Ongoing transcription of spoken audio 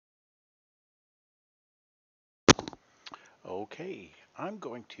Okay, I'm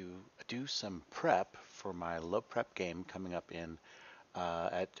going to do some prep for my low prep game coming up in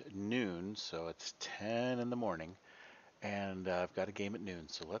at noon, so it's 10 in the morning, and I've got a game at noon.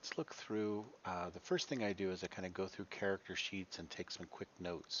 So let's look through. The first thing I do is I kind of go through character sheets and take some quick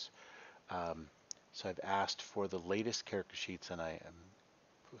notes. Um, so I've asked for the latest character sheets, and I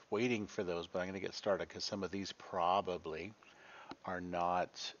am waiting for those, but I'm going to get started because some of these probably are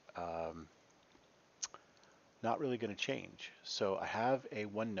not really going to change. So I have a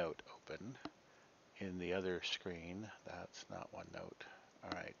OneNote open in the other screen. That's not OneNote. All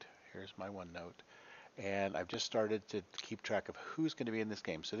right, here's my OneNote. And I've just started to keep track of who's going to be in this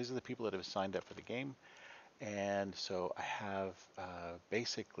game. So these are the people that have signed up for the game. And so I have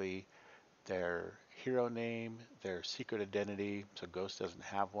basically their hero name, their secret identity. So Ghost doesn't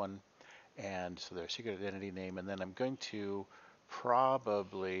have one. And so their secret identity name. And then I'm going to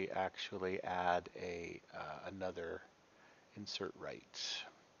probably actually add another insert right.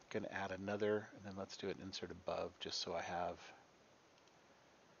 Going to add another, and then let's do an insert above just so I have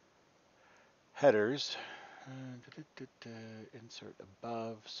headers. Insert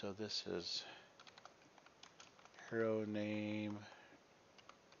above. So this is hero name,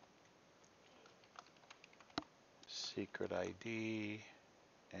 secret ID,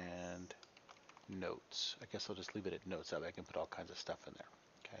 and notes. I guess I'll just leave it at notes. That way I can put all kinds of stuff in there.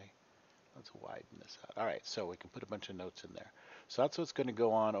 Okay. Let's widen this out. All right, so we can put a bunch of notes in there. So that's what's going to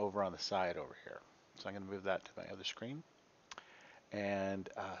go on over the side over here. So I'm going to move that to my other screen. And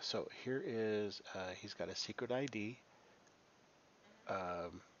so here is, he's got a secret ID.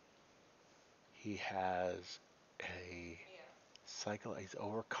 Um, he has a cycle, he's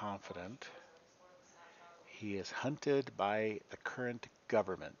overconfident. He is hunted by the current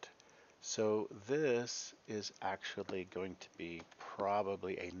government. So this is actually going to be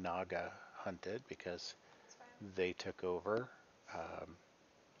probably a Naga hunted because they took over. Um,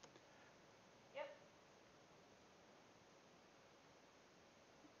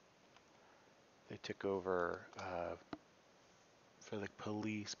 they took over for the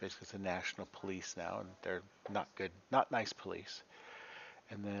police, basically it's the national police now, and they're not good, not nice police.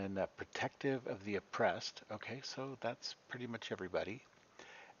 And then protective of the oppressed. Okay, so that's pretty much everybody.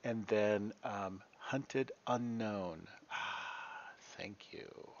 And then hunted unknown. Ah, thank you.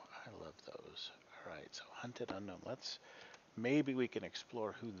 I love those. All right, so hunted unknown. Maybe we can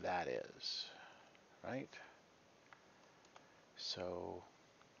explore who that is, right? So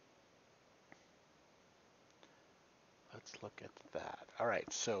let's look at that. All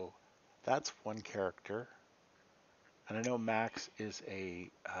right, so that's one character. And I know Max is a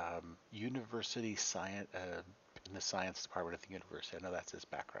university science in the science department at the university. I know that's his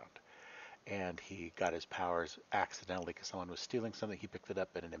background. And he got his powers accidentally because someone was stealing something. He picked it up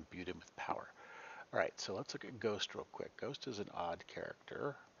and it imbued him with power. All right, so let's look at Ghost real quick. Ghost is an odd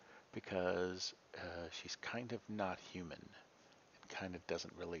character because she's kind of not human and kind of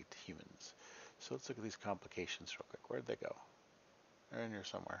doesn't relate to humans. So let's look at these complications real quick. Where'd they go? They're in here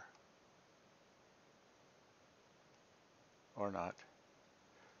somewhere. Or not.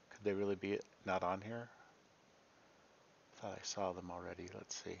 Could they really be not on here? I thought I saw them already.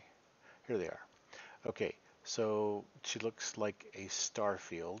 Let's see. Here they are. Okay, so she looks like a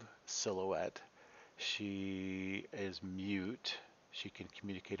Starfield silhouette. She is mute. She can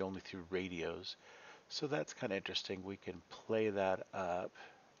communicate only through radios. So that's kind of interesting. We can play that up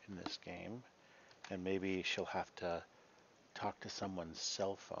in this game, and maybe she'll have to talk to someone's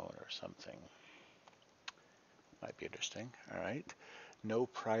cell phone or something. Might be interesting. All right. No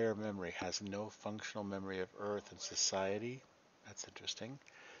prior memory, has no functional memory of Earth and society. That's interesting.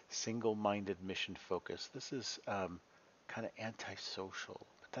 Single-minded mission focus. This is kind of antisocial,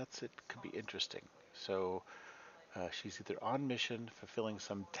 but that's it. Could be interesting. So she's either on mission, fulfilling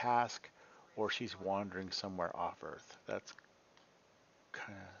some task, or she's wandering somewhere off Earth. That's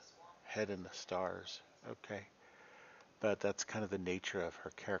kind of head in the stars. Okay. But that's kind of the nature of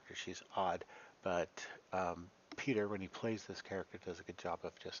her character. She's odd, but Peter, when he plays this character, does a good job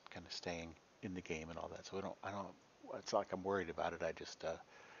of just kind of staying in the game and all that. So I don't. It's not like I'm worried about it. I just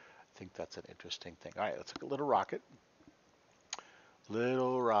think that's an interesting thing. All right, let's look at Little Rocket.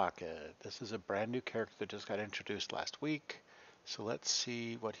 Little Rocket. This is a brand new character that just got introduced last week. So let's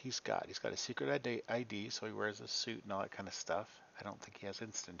see what he's got. He's got a secret ID, so he wears a suit and all that kind of stuff. I don't think he has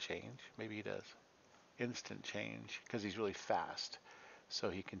instant change. Maybe he does. Instant change because he's really fast, so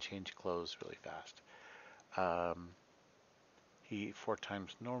he can change clothes really fast. Um, he 4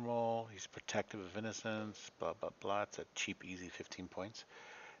 times normal. He's protective of innocence. Blah blah blah. It's a cheap, easy 15 points.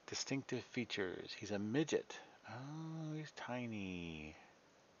 Distinctive features. He's a midget. Oh, he's tiny,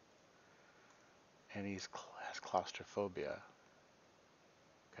 and he's has claustrophobia.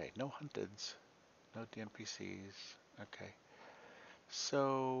 Okay, no hunteds, no DMPCs. Okay,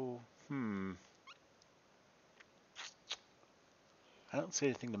 so I don't see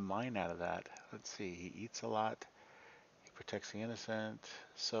anything to mine out of that. Let's see. He eats a lot. He protects the innocent.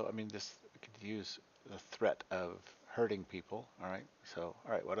 So I mean, this we could use the threat of hurting people. All right. So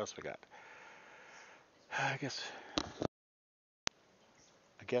all right, what else we got? I guess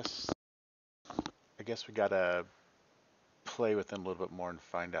I guess I guess we gotta play with him a little bit more and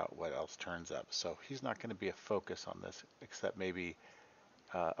find out what else turns up. So he's not going to be a focus on this, except maybe.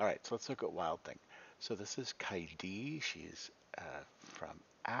 All right, so let's look at Wild Thing. So this is Kaidi. She's from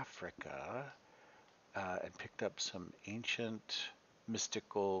Africa and picked up some ancient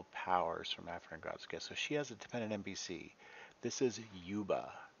mystical powers from African gods. Okay, so she has a dependent NPC. This is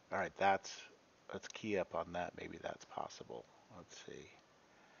Yuba. All right, let's key up on that. Maybe that's possible. Let's see.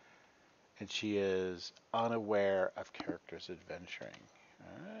 And she is unaware of characters adventuring.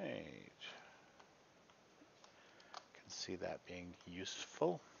 All right. Can see that being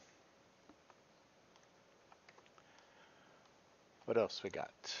useful. What else we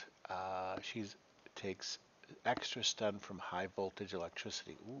got? She takes extra stun from high voltage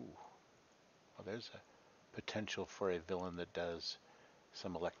electricity. Ooh. Well, there's a potential for a villain that does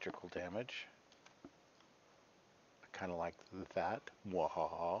some electrical damage. I kind of like that.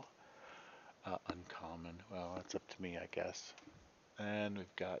 Wahaha. Uncommon. Well, that's up to me, I guess. And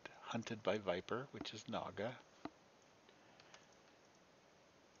we've got Hunted by Viper, which is Naga.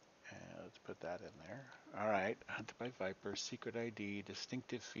 And let's put that in there. All right, Hunted by Viper, secret ID,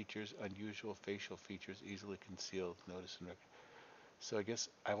 distinctive features, unusual facial features, easily concealed, notice and so I guess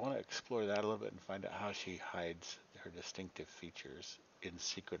I want to explore that a little bit and find out how she hides her distinctive features in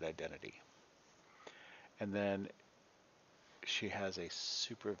secret identity. And then she has a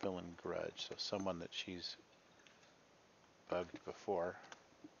supervillain grudge, so someone that she's bugged before.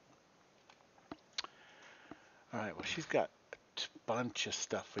 All right, well, she's got a bunch of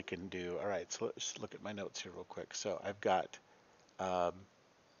stuff we can do. All right, so let's look at my notes here real quick. So I've got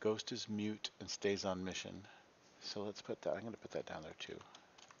Ghost is mute and stays on mission. So let's put that, I'm going to put that down there too.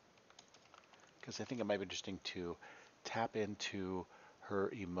 Because I think it might be interesting to tap into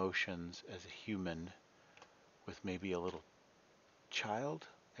her emotions as a human with maybe a little child,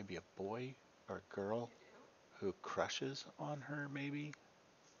 maybe a boy or a girl who crushes on her maybe.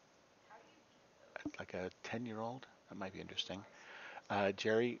 Like a 10-year-old. That might be interesting.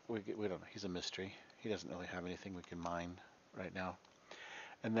 Jerry, we don't know. He's a mystery. He doesn't really have anything we can mine right now.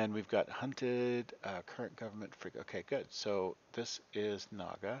 And then we've got hunted, current government freak. Okay, good. So this is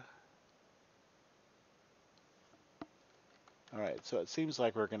Naga. All right, so it seems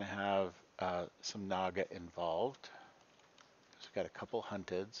like we're going to have some Naga involved. So we've got a couple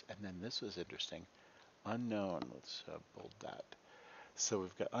hunteds, and then this was interesting. Unknown. Let's bold that. So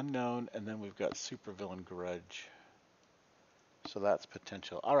we've got unknown, and then we've got supervillain grudge. So that's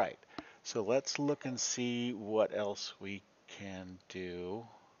potential. All right, so let's look and see what else we can do.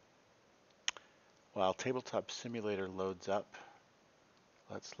 While Tabletop Simulator loads up,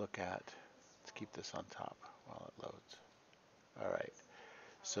 let's keep this on top while it loads. All right,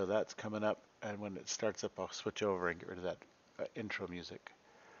 so that's coming up, and when it starts up, I'll switch over and get rid of that intro music.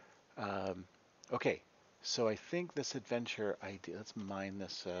 Okay, so I think this adventure idea, let's mine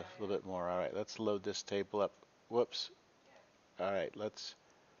this a little bit more. All right, let's load this table up. Whoops. All right, let's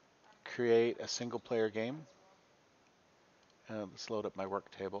create a single player game. Let's load up my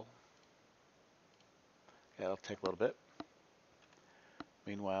work table. Okay, that'll take a little bit.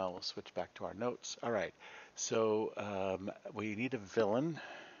 Meanwhile, we'll switch back to our notes. All right, so we need a villain.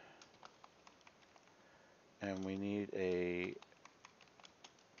 And we need a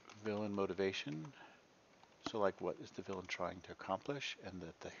villain motivation. So like, what is the villain trying to accomplish and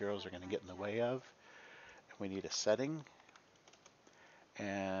that the heroes are going to get in the way of. And we need a setting.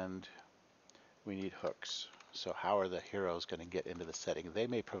 And we need hooks. So how are the heroes going to get into the setting? They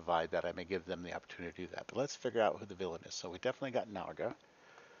may provide that. I may give them the opportunity to do that. But let's figure out who the villain is. So we definitely got Naga.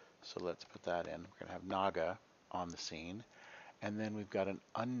 So let's put that in. We're going to have Naga on the scene. And then we've got an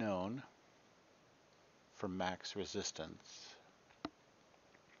unknown for max resistance.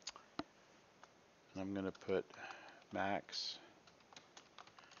 And I'm going to put max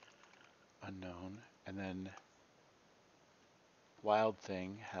unknown. And then Wild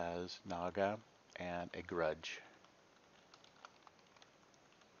Thing has Naga and a grudge.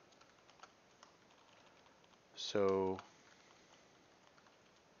 So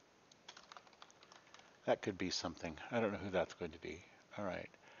that could be something. I don't know who that's going to be. All right.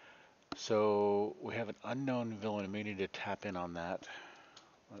 So we have an unknown villain. We need to tap in on that.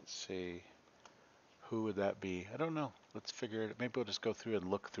 Let's see. Who would that be? I don't know. Let's figure it. Maybe we'll just go through and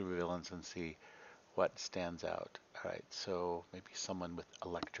look through villains and see what stands out. All right, so maybe someone with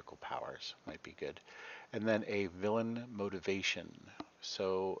electrical powers might be good. And then a villain motivation.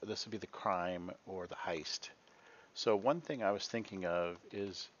 So this would be the crime or the heist. So one thing I was thinking of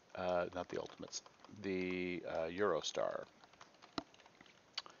is not the Ultimates, the Eurostar,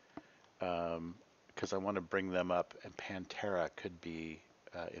 because I want to bring them up, and Pantera could be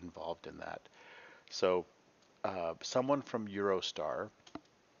involved in that. So someone from Eurostar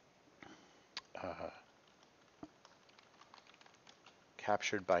uh,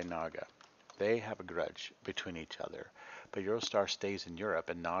 captured by Naga. They have a grudge between each other, but Eurostar stays in Europe,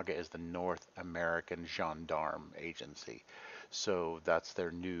 and Naga is the North American Gendarme Agency. So that's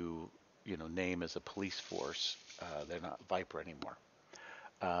their new, name as a police force. They're not Viper anymore.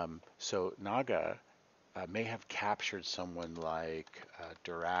 So Naga may have captured someone like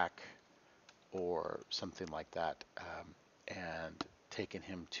Dirac or something like that, and taken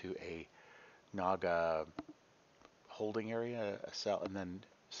him to a Naga holding area, a cell, and then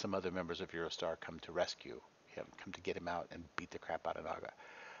some other members of Eurostar come to rescue him, come to get him out and beat the crap out of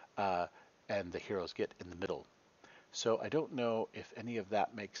Naga. And the heroes get in the middle. So I don't know if any of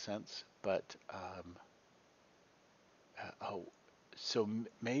that makes sense, but so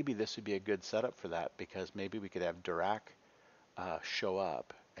maybe this would be a good setup for that, because maybe we could have Dirac show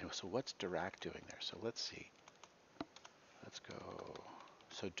up. And so what's Dirac doing there? So let's see. Let's go.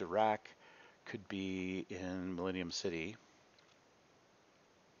 So Dirac could be in Millennium City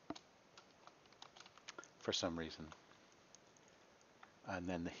for some reason. And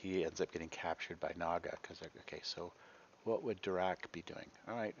then he ends up getting captured by Naga because, okay, so what would Dirac be doing?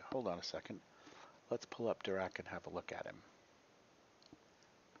 All right, hold on a second. Let's pull up Dirac and have a look at him.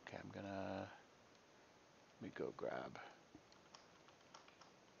 Okay, let me go grab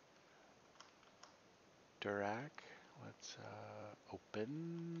Dirac. Let's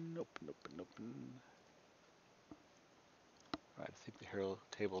open. All right, I think the hero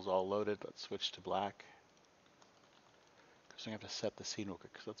table's all loaded. Let's switch to black. Because I have to set the scene real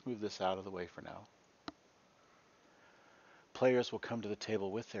quick. So let's move this out of the way for now. Players will come to the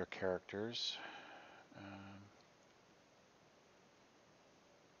table with their characters.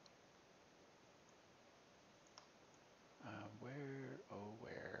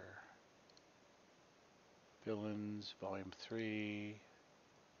 Where? Villains, Volume 3.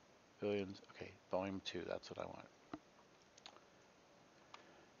 Villains, okay, Volume 2, that's what I want.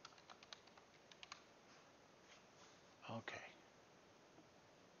 Okay.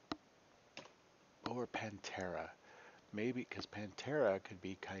 Or Pantera. Maybe, because Pantera could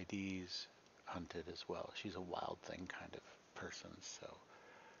be Kaidi's hunted as well. She's a wild thing kind of person, so.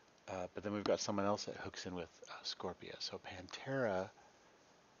 But then we've got someone else that hooks in with Scorpia. So Pantera,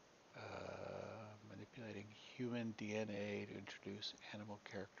 manipulating human DNA to introduce animal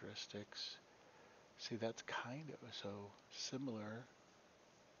characteristics. See, that's kind of so similar.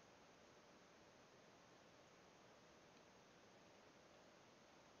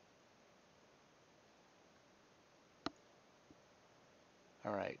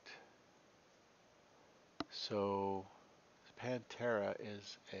 All right. So Pantera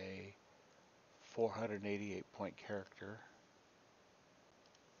is a 488 point character.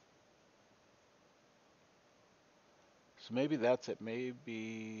 So maybe that's it.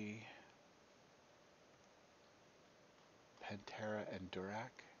 Maybe Pantera and Dirac.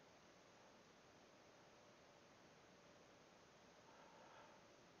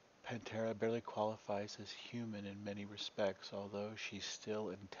 Pantera barely qualifies as human in many respects, although she's still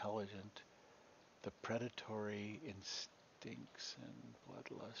intelligent. The predatory instincts and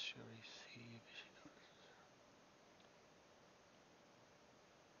bloodlust she'll receive.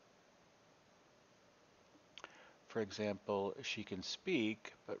 For example, she can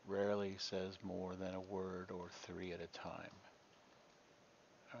speak, but rarely says more than a word or three at a time.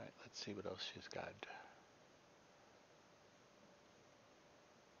 All right, let's see what else she's got.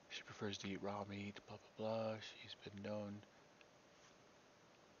 She prefers to eat raw meat, blah, blah, blah. She's been known.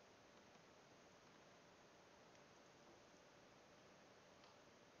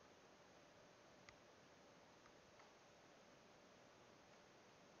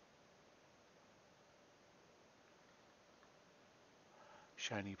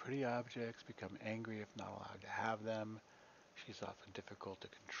 Shiny, pretty objects become angry if not allowed to have them. She's often difficult to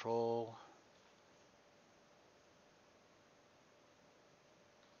control.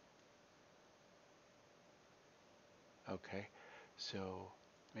 Okay, so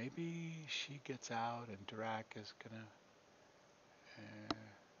maybe she gets out and Dirac is gonna. Uh,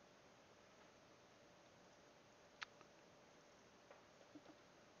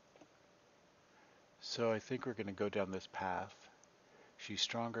 So I think we're going to go down this path. She's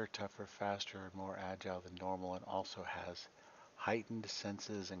stronger, tougher, faster, and more agile than normal, and also has heightened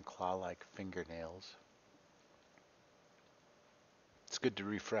senses and claw-like fingernails. It's good to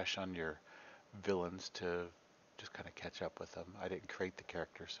refresh on your villains to just kind of catch up with them. I didn't create the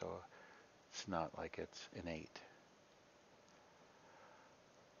character, so it's not like it's innate.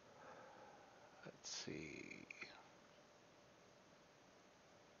 Let's see.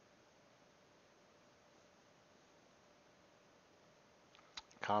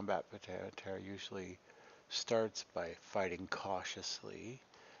 Combat Terra usually starts by fighting cautiously,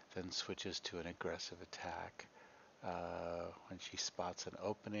 then switches to an aggressive attack when she spots an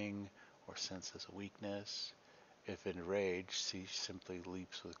opening or senses a weakness. If enraged, she simply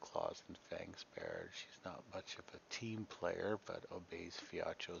leaps with claws and fangs bared. She's not much of a team player, but obeys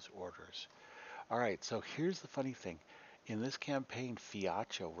Fiacho's orders. Alright, so here's the funny thing. In this campaign,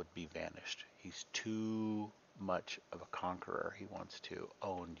 Fiacho would be vanished. He's too much of a conqueror. He wants to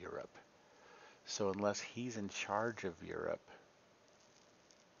own Europe. So unless he's in charge of Europe,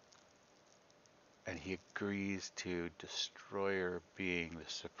 and he agrees to Destroyer being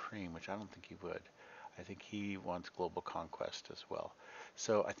the supreme, which I don't think he would. I think he wants global conquest as well.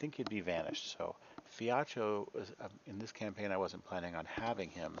 So I think he'd be vanished. So Fiacho, in this campaign, I wasn't planning on having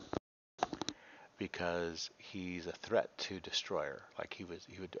him because he's a threat to Destroyer. Like he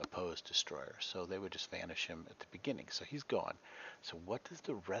would oppose Destroyer. So they would just vanish him at the beginning. So he's gone. So what does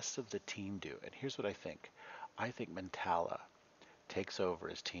the rest of the team do? And here's what I think. I think Mentala takes over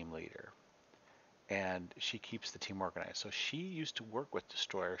as team leader, and she keeps the team organized. So she used to work with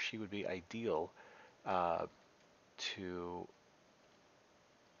Destroyer. She would be ideal uh, to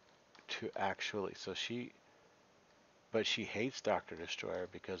actually. But she hates Doctor Destroyer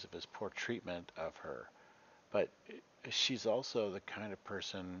because of his poor treatment of her. But she's also the kind of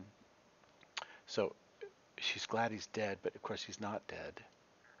person. So she's glad he's dead, but of course he's not dead.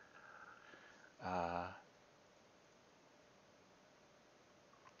 Uh,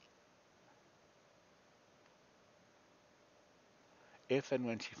 if and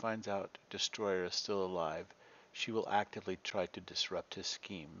when she finds out Destroyer is still alive, she will actively try to disrupt his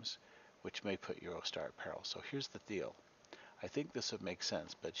schemes, which may put Eurostar at peril. So here's the deal. I think this would make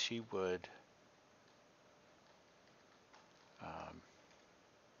sense, but she would. Um,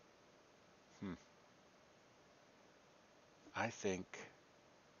 hmm, I think.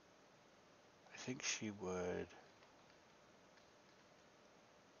 I think she would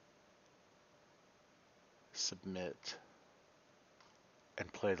submit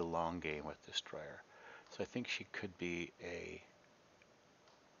and play the long game with Destroyer. So I think she could be a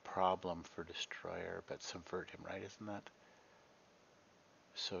problem for Destroyer, but subvert him, right? Isn't that?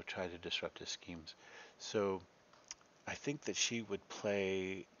 So try to disrupt his schemes. So I think that she would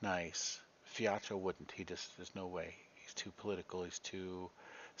play nice. Fiacho wouldn't. There's no way. He's too political. He's too.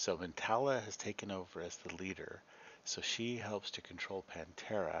 So Mentala has taken over as the leader. So she helps to control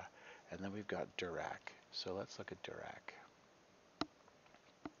Pantera. And then we've got Durak. So let's look at Durak.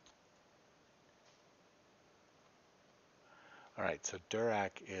 Alright, so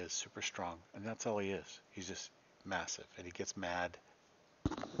Durak is super strong. And that's all he is. He's just massive. And he gets mad.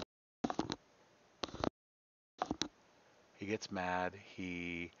 He gets mad.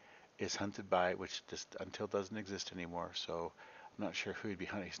 He is hunted by, which just until doesn't exist anymore. So I'm not sure who he'd be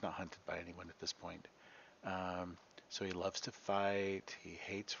hunting. He's not hunted by anyone at this point. So he loves to fight. He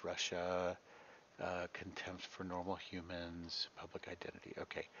hates Russia. Contempt for normal humans. Public identity.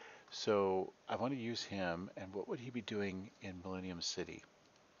 Okay. So I want to use him. And what would he be doing in Millennium City?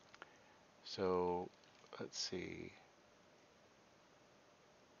 So let's see.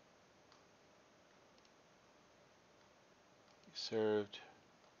 He served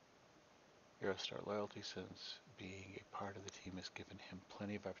Eurostar loyalty since being a part of the team has given him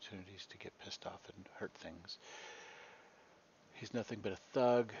plenty of opportunities to get pissed off and hurt things. He's nothing but a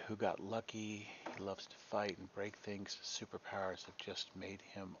thug who got lucky. He loves to fight and break things. His superpowers have just made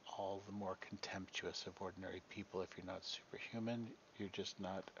him all the more contemptuous of ordinary people. If you're not superhuman, you're just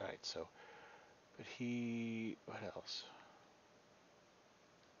not. Alright, so. But he. What else?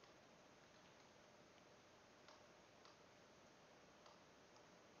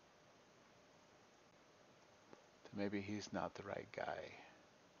 Maybe he's not the right guy.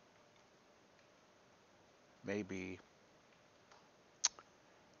 Maybe.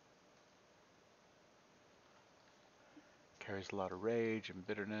 Carries a lot of rage and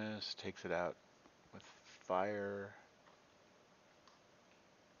bitterness. Takes it out with fire.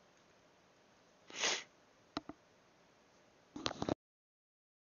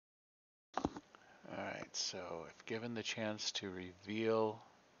 Alright, so if given the chance to reveal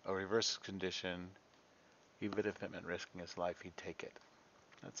a reverse condition, Even if it meant risking his life, he'd take it.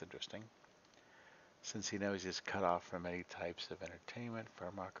 That's interesting. Since he knows he's cut off from many types of entertainment,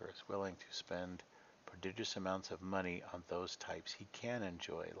 Farmacher is willing to spend prodigious amounts of money on those types he can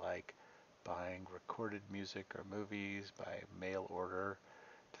enjoy, like buying recorded music or movies by mail order.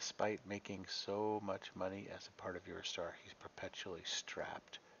 Despite making so much money as a part of Eurostar, he's perpetually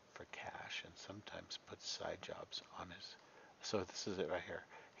strapped for cash and sometimes puts side jobs on his. So this is it right here.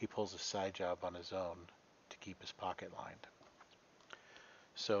 He pulls a side job on his own to keep his pocket lined.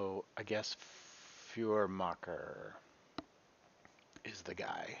 So I guess Fuhrmacher is the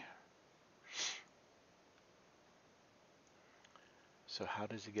guy. So how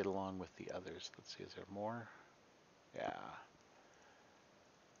does he get along with the others? Let's see, is there more? Yeah.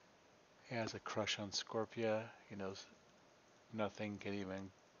 He has a crush on Scorpia. He knows nothing can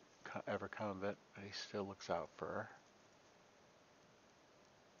even ever come of it, but he still looks out for her.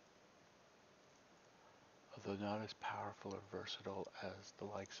 Although not as powerful or versatile as the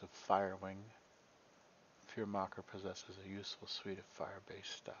likes of Firewing, Fuhrmacher possesses a useful suite of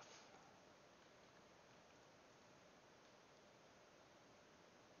fire-based stuff.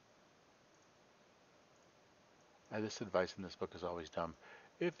 This advice in this book is always dumb.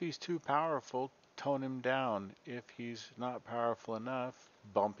 If he's too powerful, tone him down. If he's not powerful enough,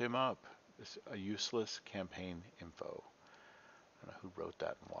 bump him up. It's a useless campaign info. I don't know who wrote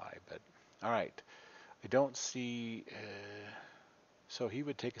that and why, but all right. I don't see. So he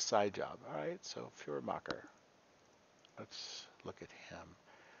would take a side job. All right. So Fuhrmacher. Let's look at him.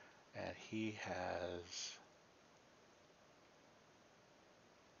 And he has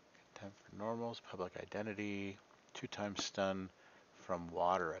contempt for normals, public identity, 2 times stun from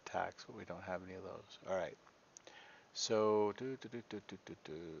water attacks, but we don't have any of those. All right. So,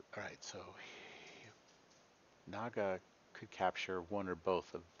 all right. So Naga could capture one or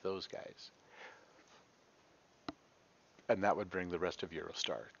both of those guys. And that would bring the rest of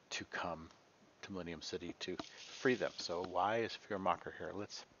Eurostar to come to Millennium City to free them. So why is Fuhrmacher here?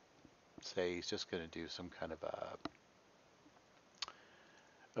 Let's say he's just going to do some kind of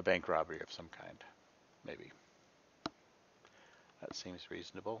a bank robbery of some kind, maybe. That seems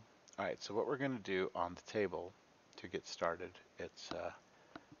reasonable. All right, so what we're going to do on the table to get started, it's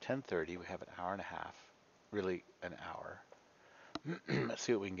 10:30. We have an hour and a half, really an hour. Let's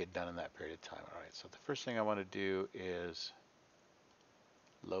see what we can get done in that period of time. All right, so the first thing I want to do is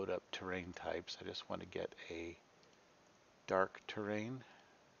load up terrain types. I just want to get a dark terrain,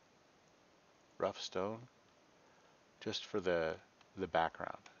 rough stone, just for the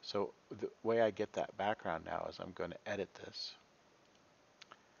background. So the way I get that background now is I'm going to edit this,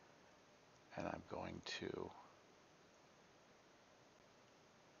 and I'm going to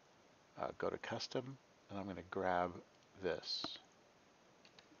go to custom, and I'm going to grab this.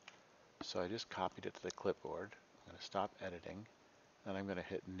 So I just copied it to the clipboard. I'm going to stop editing, and I'm going to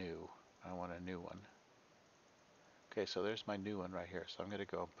hit new. I want a new one. Okay, so there's my new one right here. So I'm going to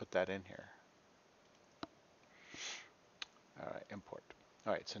go and put that in here. All right, import.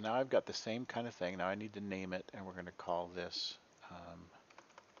 All right, so now I've got the same kind of thing. Now I need to name it, and we're going to call this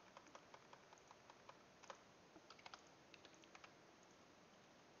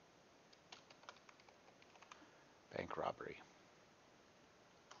bank robbery.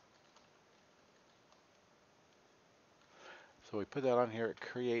 So we put that on here. It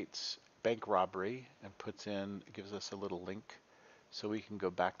creates bank robbery and puts in, it gives us a little link so we can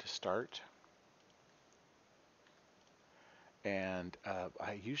go back to start. And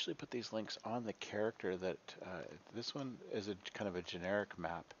I usually put these links on the character that, this one is a kind of a generic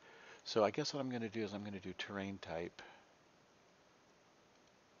map. So I guess what I'm going to do is I'm going to do terrain type.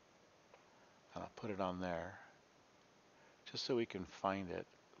 And I'll put it on there just so we can find it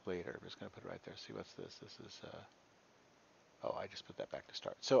later. I'm just going to put it right there. See, what's this? This is, oh, I just put that back to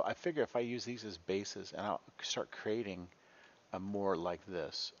start. So I figure if I use these as bases, and I'll start creating a more like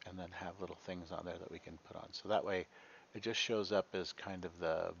this, and then have little things on there that we can put on. So that way it just shows up as kind of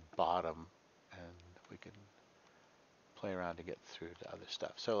the bottom, and we can play around to get through to other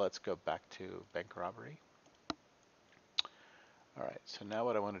stuff. So let's go back to bank robbery. All right, so now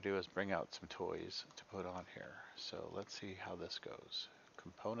what I want to do is bring out some toys to put on here. So let's see how this goes.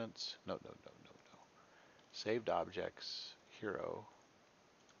 Components, no. Saved objects, hero,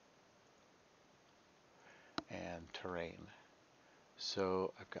 and terrain.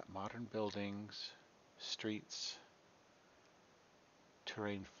 So I've got modern buildings, streets,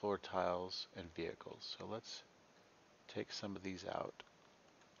 terrain floor tiles, and vehicles. So let's take some of these out.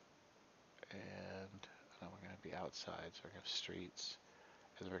 And we're going to be outside, so we're going to have streets.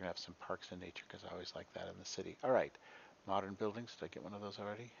 And we're going to have some parks and nature, because I always like that in the city. All right, modern buildings. Did I get one of those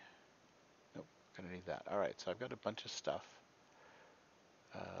already? Nope. Gonna need that. All right, so I've got a bunch of stuff.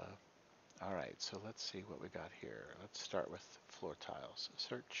 All right, so let's see what we got here. Let's start with floor tiles.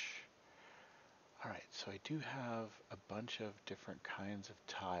 Search. All right, so I do have a bunch of different kinds of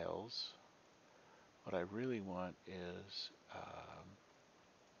tiles. What I really want is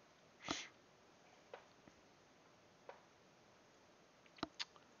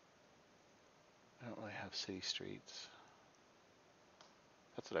I don't really have city streets.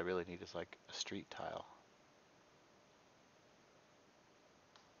 That's what I really need is like a street tile.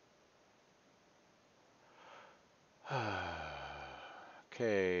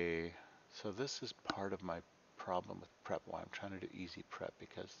 Okay, so this is part of my problem with prep, why I'm trying to do easy prep,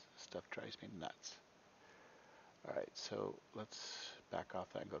 because stuff drives me nuts. All right, so let's back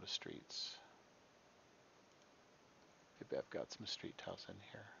off that and go to streets. Maybe I've got some street tiles in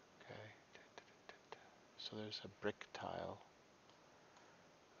here. Okay, so there's a brick tile.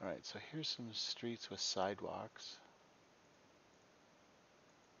 All right, so here's some streets with sidewalks.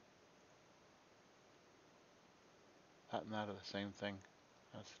 That and that are the same thing.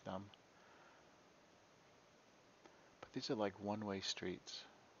 That's dumb. But these are like one-way streets.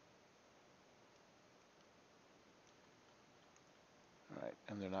 All right,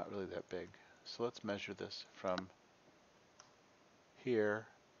 and they're not really that big. So let's measure this from here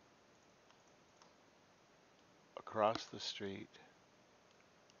across the street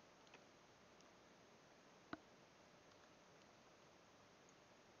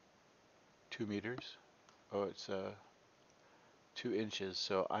 (2 meters). Oh, it's 2 inches.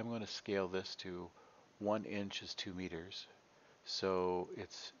 So I'm going to scale this to 1 inch is 2 meters. So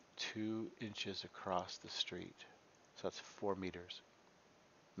it's 2 inches across the street. So that's 4 meters.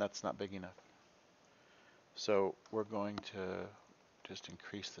 That's not big enough. So we're going to just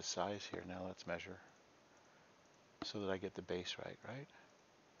increase the size here. Now let's measure so that I get the base right?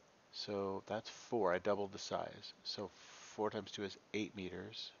 So that's 4. I doubled the size. So 4 times 2 is 8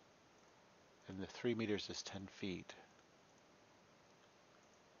 meters. And the 3 meters is 10 feet.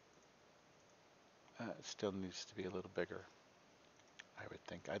 It still needs to be a little bigger, I would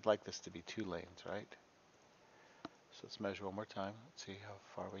think. I'd like this to be 2 lanes, right? So let's measure one more time. Let's see how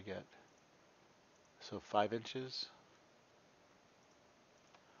far we get. So 5 inches.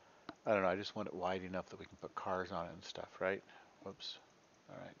 I don't know, I just want it wide enough that we can put cars on it and stuff, right? Whoops.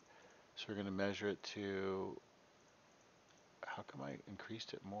 All right. So we're going to measure it to, how come I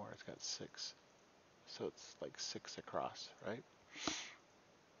increased it more? It's got 6. So it's like 6 across, right?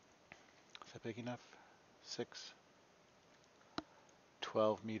 Is that big enough? 6.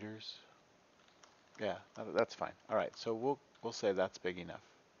 12 meters. Yeah, that's fine. All right, so we'll say that's big enough.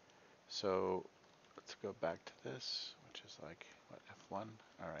 So let's go back to this, which is like, what, F1?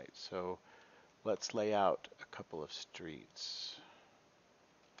 All right, so let's lay out a couple of streets.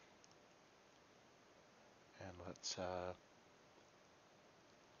 And let's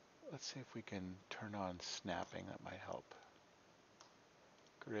see if we can turn on snapping. That might help.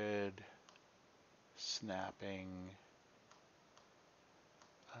 Grid, snapping.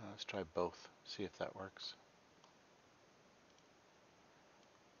 Let's try both, see if that works.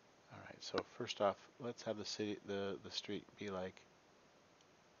 All right, so first off, let's have the street be like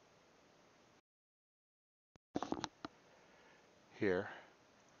here.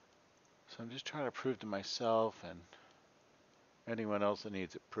 So I'm just trying to prove to myself and anyone else that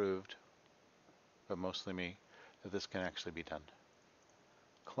needs it proved, but mostly me, that this can actually be done.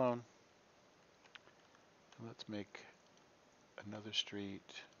 Clone. And let's make another street.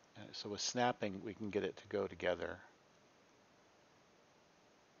 So with snapping, we can get it to go together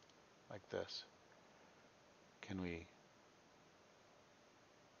like this. Can we?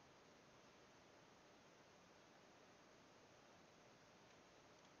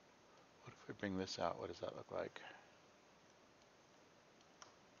 What if we bring this out? What does that look like?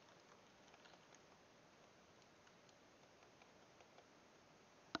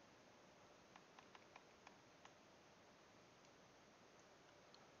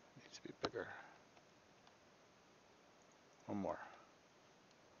 It needs to be bigger. One more.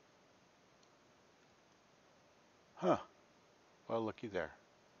 Huh. Well, looky there.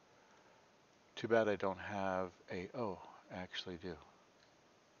 Too bad I don't have a, oh, I actually do.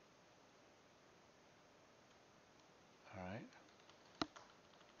 All right.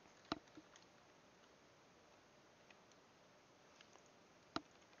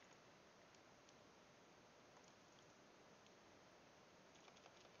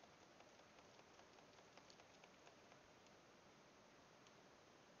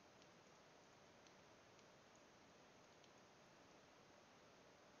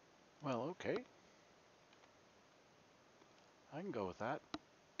 Well, okay. I can go with that.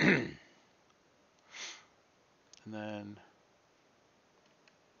 And then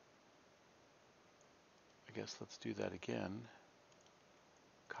I guess let's do that again.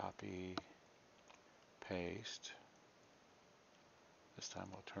 Copy, paste. This time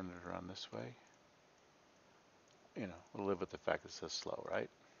we'll turn it around this way. You know, we'll live with the fact that it says slow, right?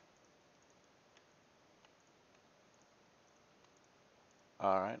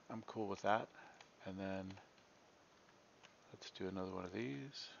 All right, I'm cool with that. And then let's do another one of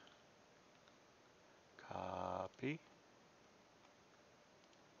these. Copy,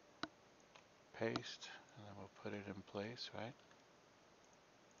 paste, and then we'll put it in place, right?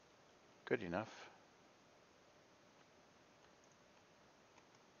 Good enough.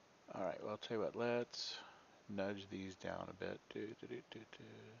 All right, well, I'll tell you what, let's nudge these down a bit.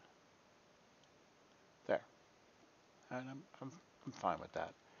 There. And I'm fine with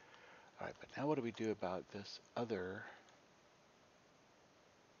that. All right, but now what do we do about this other?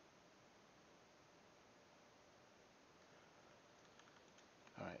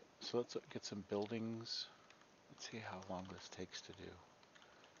 All right, so let's get some buildings. Let's see how long this takes to do.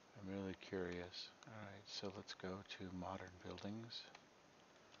 I'm really curious. All right, so let's go to modern buildings.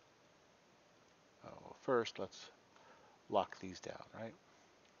 Oh, well, first let's lock these down, right?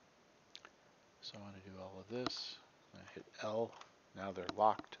 So I want to do all of this. I'm going to hit L. Now they're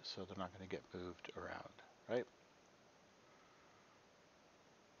locked, so they're not going to get moved around, right?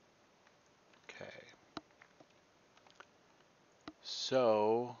 Okay.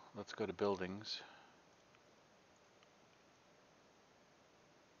 So let's go to buildings.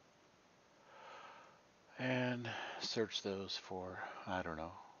 And search those for, I don't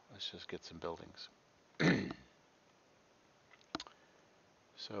know, let's just get some buildings.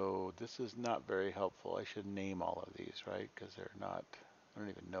 So this is not very helpful. I should name all of these, right? Because they're not, I don't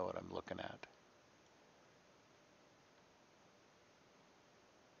even know what I'm looking at.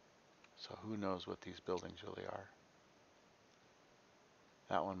 So who knows what these buildings really are?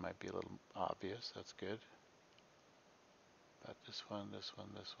 That one might be a little obvious, that's good. But this one, this one,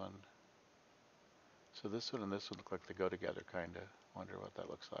 this one. So this one and this one look like they go together, kinda. Wonder what that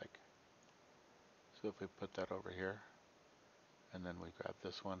looks like. So if we put that over here, and then we grab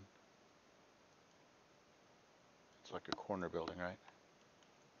this one. It's like a corner building, right?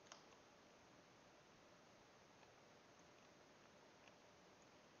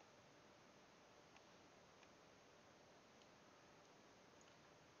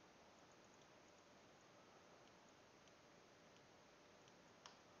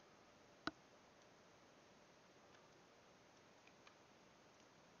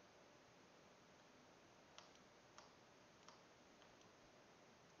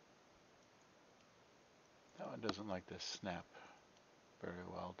 That one doesn't like to snap very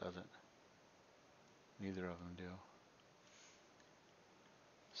well, does it? Neither of them do.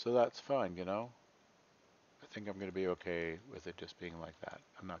 So that's fine, you know? I think I'm going to be okay with it just being like that.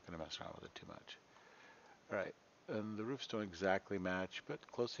 I'm not going to mess around with it too much. All right, and the roofs don't exactly match, but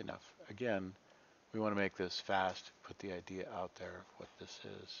close enough. Again, we want to make this fast, put the idea out there of what this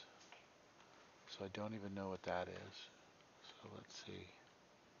is. So I don't even know what that is. So let's see.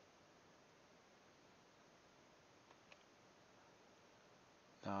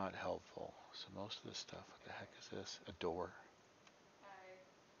 Not helpful. So most of this stuff, what the heck is this? A door.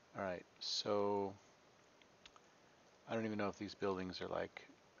 All right, so I don't even know if these buildings are like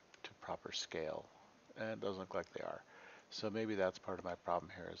to proper scale. And it doesn't look like they are. So maybe that's part of my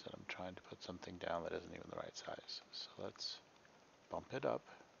problem here is that I'm trying to put something down that isn't even the right size. So let's bump it up,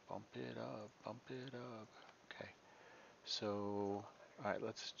 bump it up, bump it up. Okay. So, all right,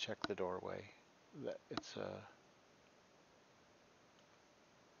 let's check the doorway. It's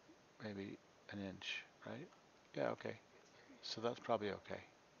maybe an inch, right? Yeah, okay. So that's probably okay.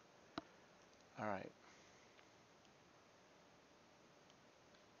 All right.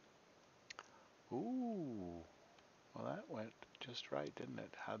 Ooh. Well, that went just right, didn't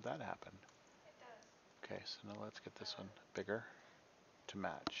it? How'd that happen? Okay, so now let's get this one bigger to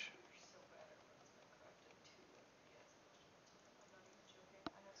match.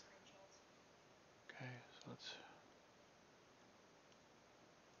 Okay, so let's,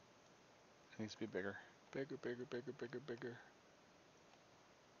 it needs to be bigger. Bigger, bigger, bigger, bigger, bigger.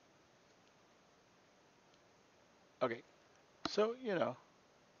 Okay, so, you know,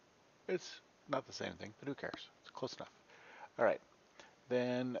 it's not the same thing, but who cares? It's close enough. All right,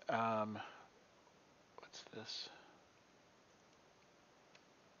 then, what's this?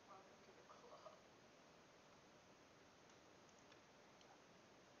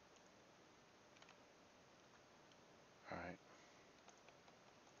 All right.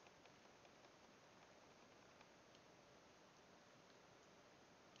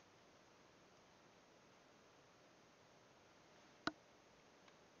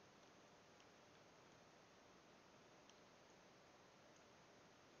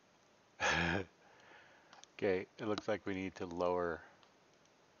 Okay, it looks like we need to lower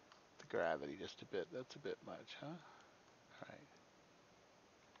the gravity just a bit. That's a bit much, huh? All right.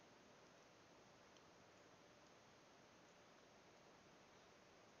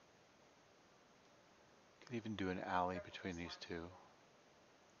 Could even do an alley between these two.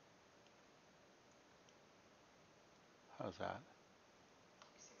 How's that?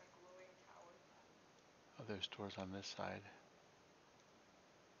 Oh, there's doors on this side.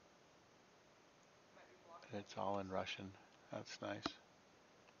 And it's all in Russian. That's nice.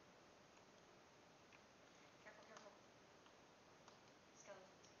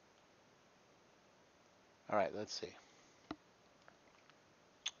 All right, let's see.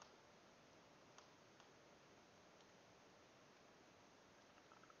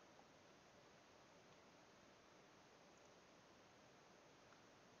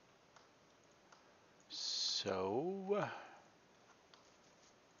 So,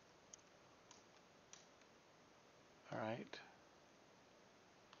 all right.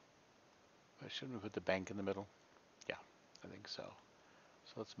 Shouldn't we put the bank in the middle? Yeah, I think so.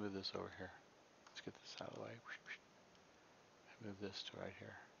 So let's move this over here. Let's get this out of the way. Move this to right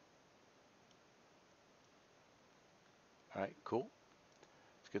here. All right, cool.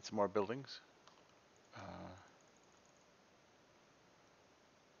 Let's get some more buildings.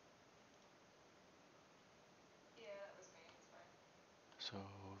 So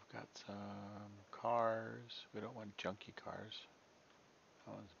we've got some cars. We don't want junky cars.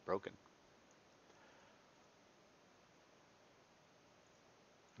 That one's broken.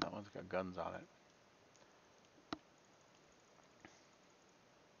 That one's got guns on it.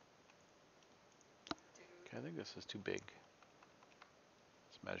 Okay, I think this is too big.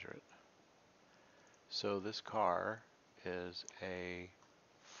 Let's measure it. So this car is a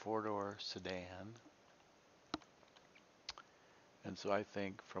four-door sedan. And so I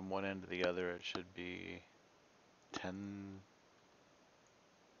think from one end to the other it should be 10,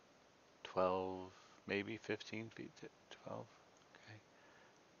 12, maybe 15 feet to 12. Okay.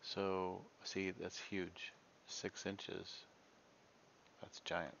 So see, that's huge. 6 inches. That's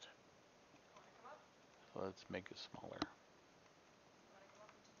giant. So let's make it smaller.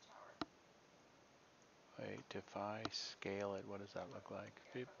 Wait, if I scale it, what does that look like?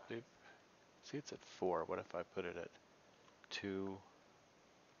 Beep, beep. See, it's at 4. What if I put it at 2,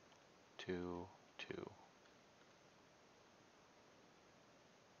 2, 2?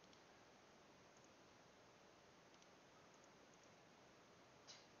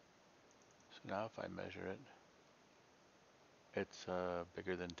 So now if I measure it, it's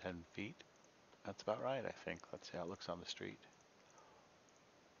bigger than 10 feet. That's about right, I think. Let's see how it looks on the street.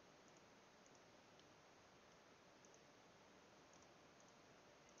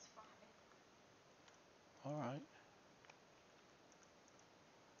 All right.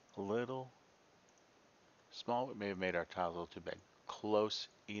 A little small. We may have made our tiles a little too big. Close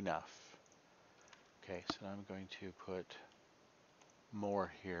enough. Okay, so now I'm going to put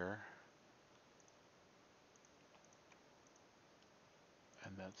more here.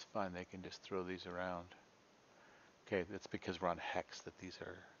 And that's fine. They can just throw these around. Okay, that's because we're on hex that these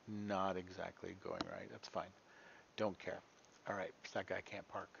are not exactly going right. That's fine. Don't care. All right, so that guy can't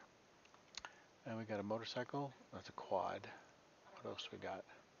park. And we got a motorcycle. That's a quad. What else we got?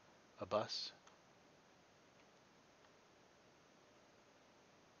 A bus.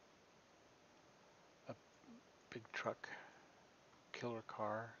 A big truck. Killer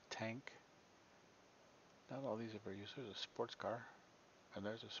car. Tank. Not all these are very useful. There's a sports car. And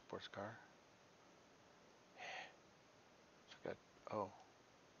there's a sports car. So we got, oh.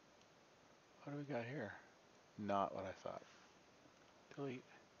 What do we got here? Not what I thought. Delete.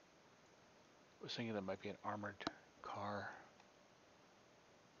 I was thinking that might be an armored car.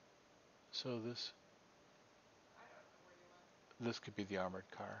 So this could be the armored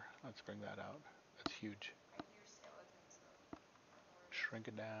car. Let's bring that out. That's huge. Shrink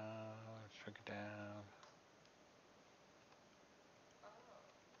it down, shrink it down.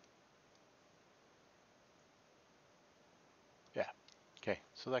 Yeah. Okay,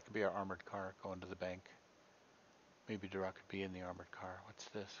 so that could be our armored car going to the bank. Maybe Duroc could be in the armored car. What's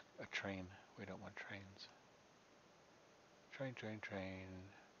this? A train. We don't want trains. Train, train, train.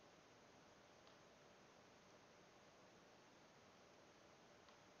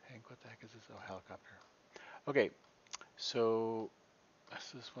 Hank, what the heck is this? Oh, helicopter. Okay, so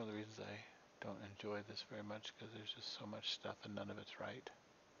this is one of the reasons I don't enjoy this very much because there's just so much stuff and none of it's right.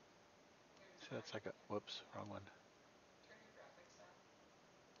 See, that's like a, whoops, wrong one.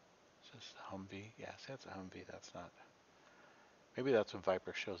 Is this a Humvee? Yeah, see, that's a Humvee. That's not. Maybe that's what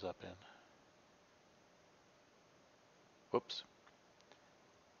Viper shows up in. Whoops.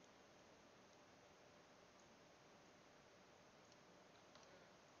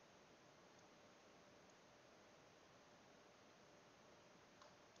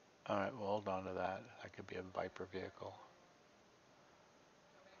 Alright, we'll hold on to that. That could be a Viper vehicle.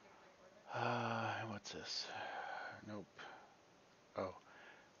 What's this? Nope. Oh.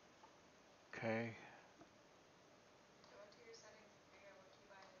 Okay.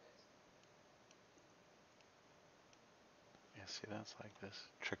 Yeah, see, that's like this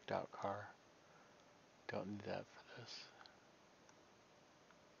tricked out car. Don't need that for this.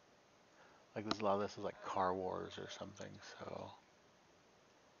 Like this, a lot of this is like Car Wars or something, so.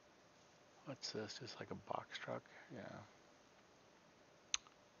 What's this? Just like a box truck? Yeah.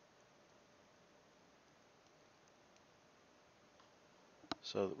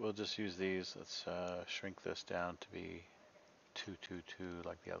 So we'll just use these. Let's shrink this down to be 222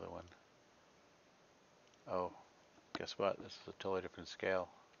 like the other one. Oh, guess what? This is a totally different scale.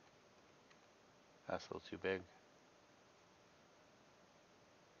 That's a little too big.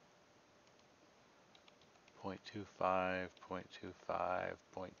 0.25, 0.25,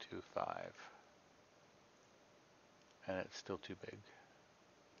 0.25. And it's still too big.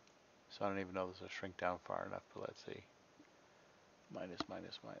 So I don't even know this will shrink down far enough, but let's see. Minus,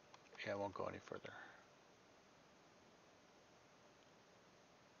 minus, minus. Yeah, it won't go any further.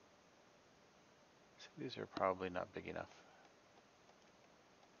 See, these are probably not big enough.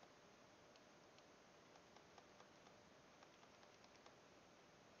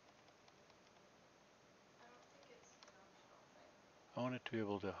 I want it to be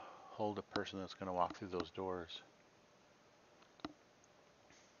able to hold a person that's going to walk through those doors.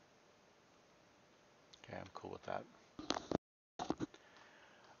 Okay, I'm cool with that.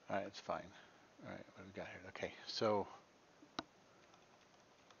 Alright, it's fine. Alright, what do we got here? Okay, so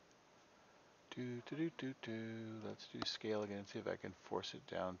let's do scale again, see if I can force it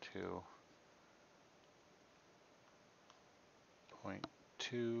down to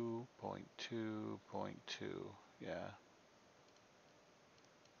 0.2, 0.2, 0.2. Yeah.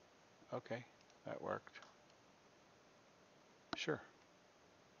 Okay, that worked. Sure.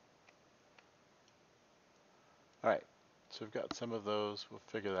 Alright, so we've got some of those. We'll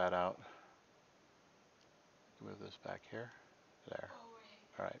figure that out. Move this back here. There.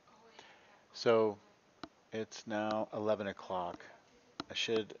 Alright. So it's now 11 o'clock. I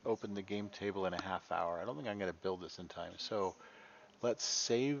should open the game table in a half hour. I don't think I'm going to build this in time. So let's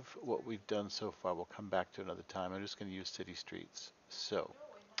save what we've done so far. We'll come back to another time. I'm just going to use city streets. So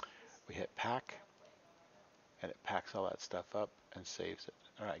we hit pack, and it packs all that stuff up and saves it.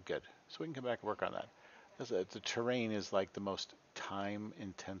 All right, good. So we can come back and work on that. The terrain is like the most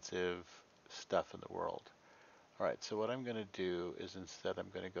time-intensive stuff in the world. All right, so what I'm going to do is instead I'm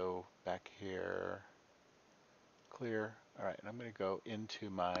going to go back here, clear. All right, and I'm going to go into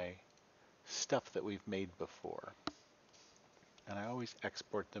my stuff that we've made before. And I always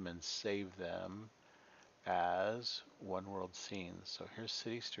export them and save them as one world scenes. So here's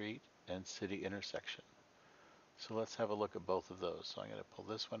city street and city intersection. So let's have a look at both of those. So I'm going to pull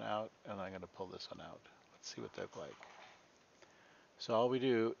this one out and I'm going to pull this one out. Let's see what they look like. So all we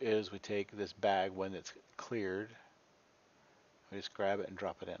do is we take this bag when it's cleared, we just grab it and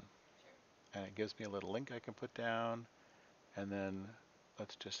drop it in. And it gives me a little link I can put down, and then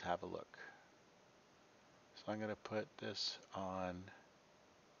let's just have a look. So I'm going to put this on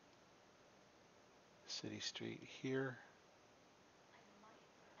City Street here,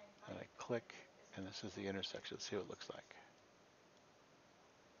 and I click, and this is the intersection. Let's see what it looks like.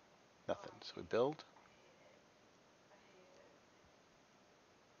 Nothing. So we build.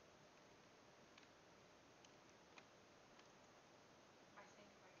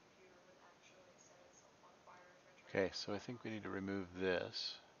 Okay, so I think we need to remove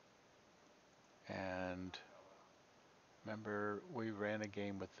this. And remember, we ran a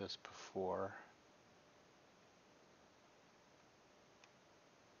game with this before.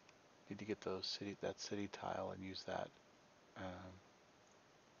 Need to get those that city tile and use that.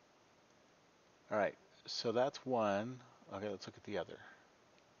 All right, so that's one. Okay, let's look at the other.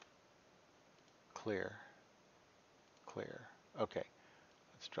 Clear, clear. Okay,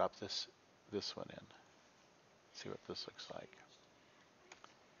 let's drop this one in. See what this looks like.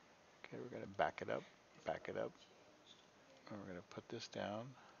 Okay, we're going to back it up, and we're going to put this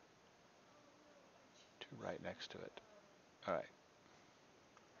down to right next to it. All right.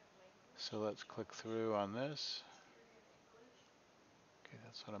 So let's click through on this. Okay,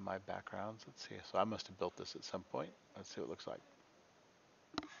 that's one of my backgrounds. Let's see. So I must have built this at some point. Let's see what it looks like.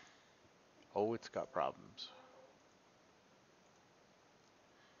 Oh, it's got problems.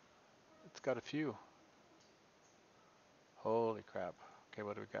 It's got a few. Holy crap. Okay,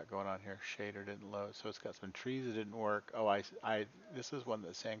 what do we got going on here? Shader didn't load. So it's got some trees that didn't work. Oh, this is one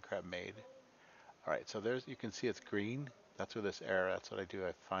that Sandcrab made. All right, so there's, you can see it's green. That's where this error, that's what I do.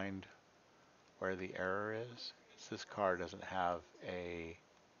 I find where the error is. This car doesn't have a,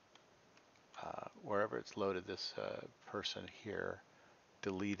 wherever it's loaded, this person here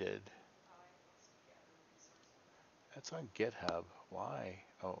deleted. That's on GitHub. Why?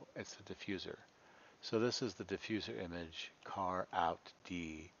 Oh, it's the diffuser. So this is the diffuser image, car out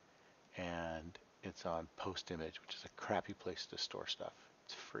D, and it's on post image, which is a crappy place to store stuff.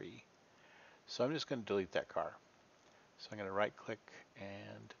 It's free. So I'm just going to delete that car. So I'm going to right click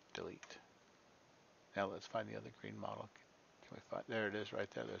and delete. Now let's find the other green model. Can we find, there it is right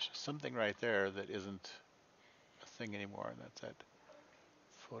there. There's something right there that isn't a thing anymore, and that's at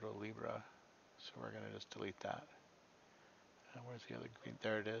Photo Libra. So we're going to just delete that. And where's the other green?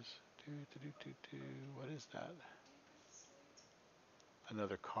 There it is. What is that?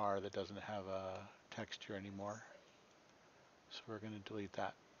 Another car that doesn't have a texture anymore. So we're going to delete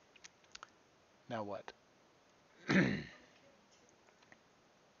that. Now what?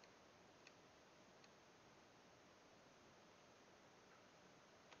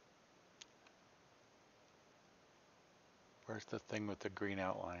 Where's the thing with the green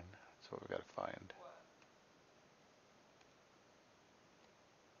outline? That's what we've got to find.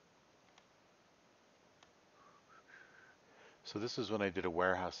 So this is when I did a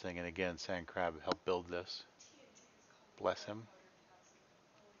warehouse thing, and again, Sandcrab helped build this. Bless him.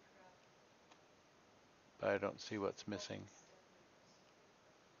 But I don't see what's missing.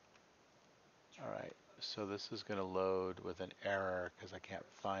 Alright, so this is going to load with an error because I can't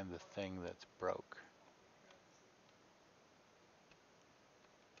find the thing that's broke.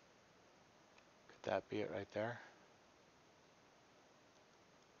 Could that be it right there?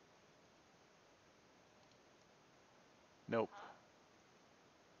 Nope.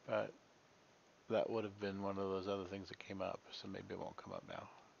 But that would have been one of those other things that came up, so maybe it won't come up now.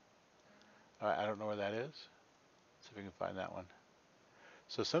 Alright, I don't know where that is. See if we can find that one.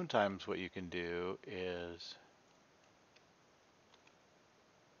 So sometimes what you can do is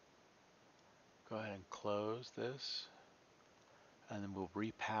go ahead and close this, and then we'll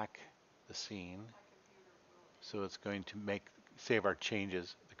repack the scene. So it's going to save our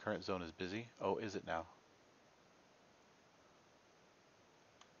changes. The current zone is busy. Oh, is it now?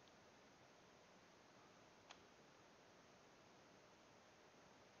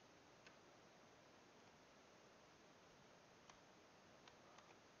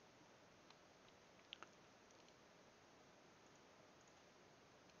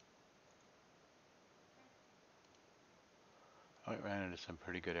 Oh, it ran into some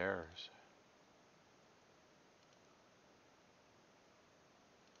pretty good errors.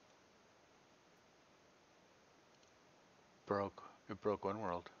 It broke one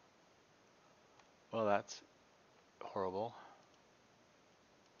world. Well, that's horrible.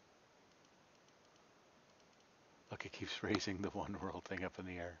 Look, it keeps raising the one world thing up in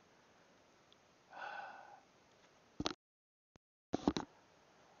the air.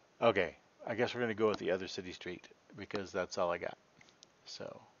 Okay, I guess we're going to go with the other city street because that's all I got.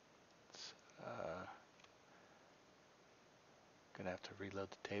 So, it's going to have to reload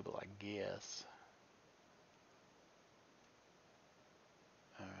the table, I guess.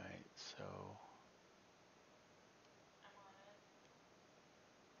 Alright, so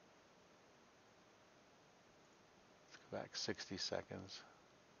let's go back 60 seconds.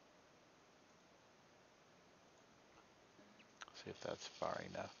 See if that's far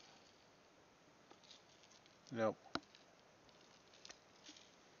enough. Nope.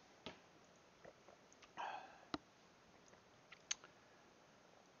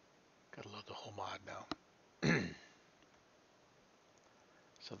 Gotta load the whole mod now.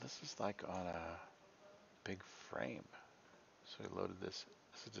 So this is like on a big frame. So he loaded this.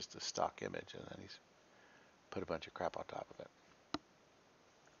 This is just a stock image, and then he's put a bunch of crap on top of it.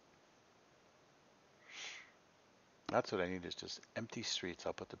 That's what I need, is just empty streets.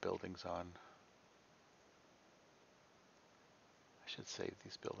 I'll put the buildings on. I should save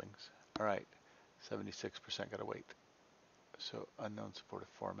these buildings. All right, 76% gotta wait. So unknown supported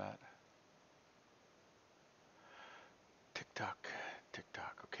format. TikTok,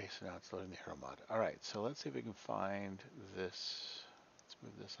 TikTok. Okay, so now it's loading the hero mod. All right, so let's see if we can find this. Let's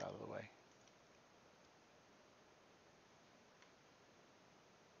move this out of the way.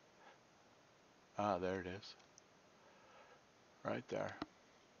 Ah, there it is. Right there.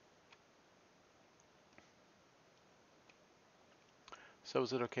 So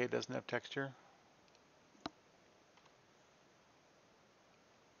is it okay it doesn't have texture?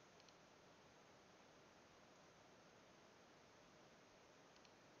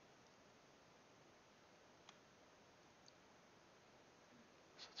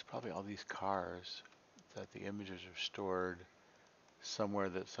 So it's probably all these cars that the images are stored somewhere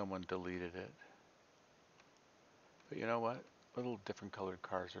that someone deleted it. But you know what? Little different colored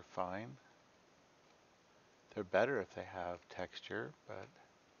cars are fine. They're better if they have texture, but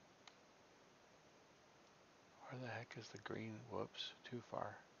where the heck is the green? Whoops, too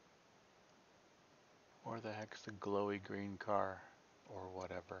far. Where the heck's the glowy green car or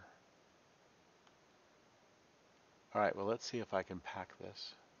whatever? All right, well, let's see if I can pack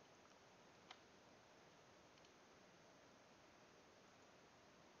this.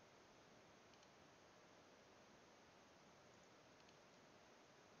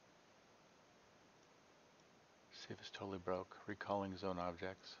 See if it's totally broke. Recalling zone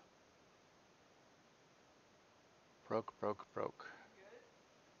objects. Broke, broke, broke.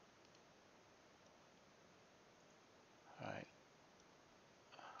 All right.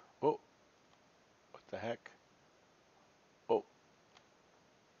 Oh, what the heck? Oh.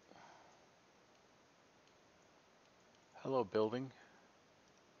 Hello, building.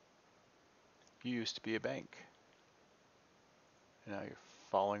 You used to be a bank. And now you're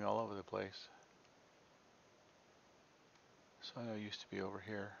falling all over the place. So I know you used to be over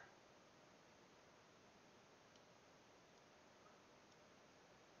here.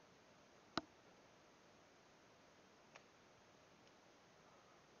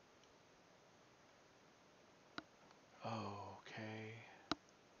 Okay.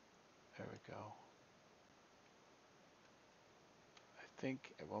 There we go. I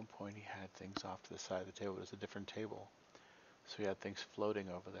think at one point he had things off to the side of the table. It was a different table. So he had things floating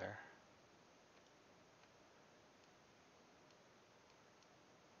over there.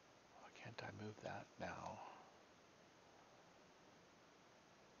 Why can't I move that now?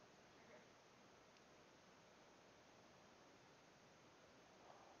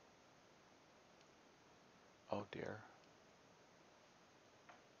 Oh dear.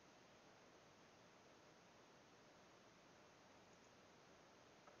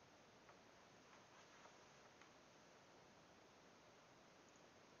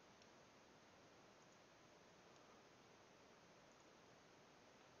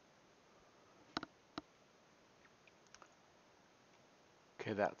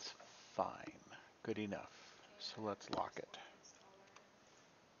 Okay, that's fine. Good enough. So let's lock it.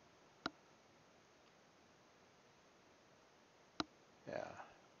 Yeah.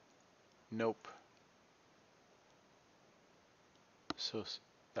 Nope. So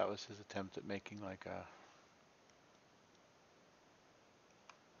that was his attempt at making like a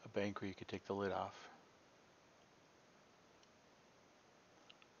bank where you could take the lid off.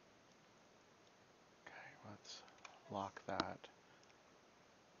 Okay, let's lock that.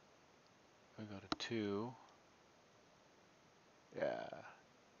 We go to 2. Yeah.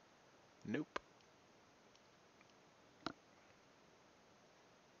 Nope.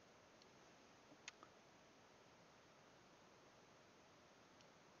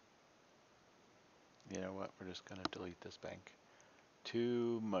 You know what? We're just going to delete this bank.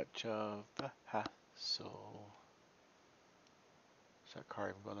 Too much of the hassle. Is that car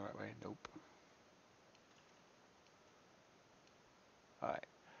even going the right way? Nope. Alright.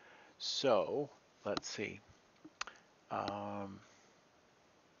 So, let's see. I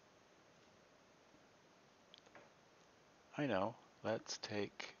know. Let's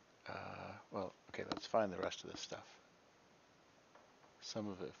take, well, okay, let's find the rest of this stuff. Some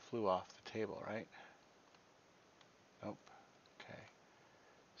of it flew off the table, right? Nope. Okay.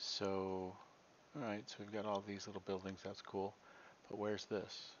 So, alright, so we've got all these little buildings. That's cool. But where's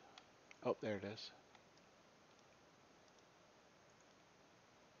this? Oh, there it is.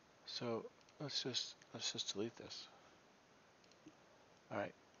 So, let's just delete this.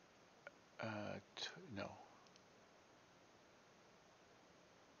 Alright. No.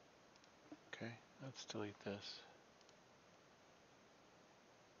 Okay, let's delete this.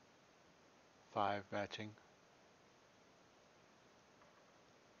 5 matching.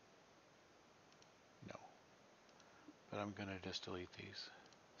 No. But I'm gonna just delete these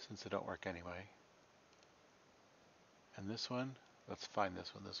since they don't work anyway. And this one, let's find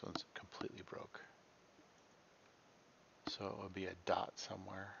this one. This one's completely broke. So it would be a dot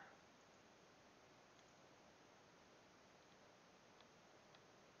somewhere.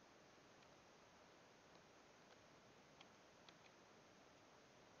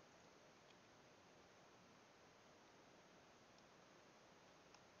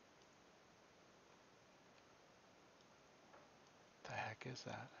 The heck is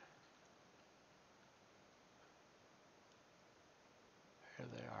that? Here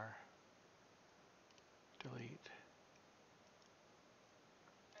they are. Delete.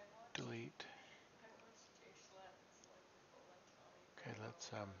 Delete. Okay,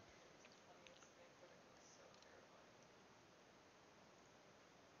 let's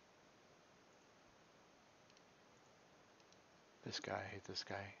This guy, I hate this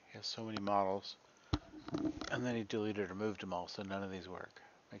guy. He has so many models. And then he deleted or moved them all, so none of these work.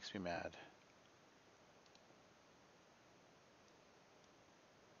 Makes me mad.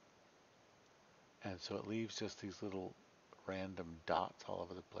 And so it leaves just these little random dots all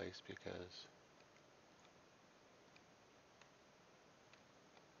over the place because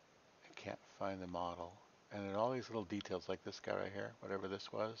I can't find the model. And then all these little details like this guy right here, whatever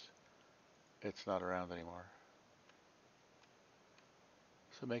this was, it's not around anymore.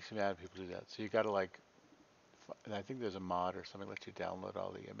 So it makes me mad when people do that. So you gotta like, and I think there's a mod or something that lets you download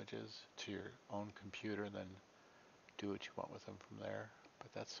all the images to your own computer and then do what you want with them from there.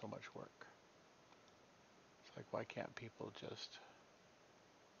 But that's so much work. It's like, why can't people just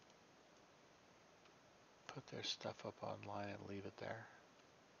put their stuff up online and leave it there?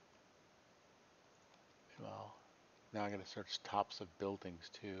 Well, now I'm going to search tops of buildings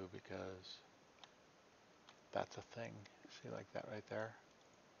too because that's a thing. See, like that right there?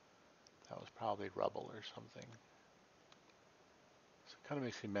 That was probably rubble or something. So it kind of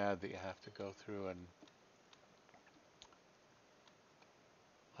makes me mad that you have to go through and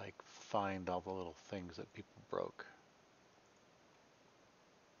like find all the little things that people broke.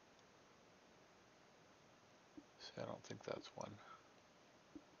 See, I don't think that's one.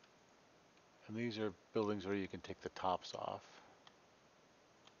 And these are buildings where you can take the tops off.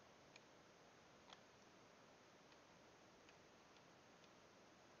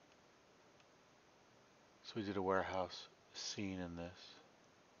 So we did a warehouse scene in this.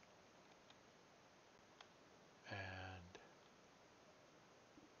 And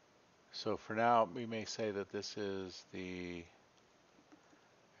so for now, we may say that this is the,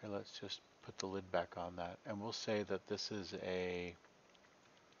 here, let's just put the lid back on that. And we'll say that this is a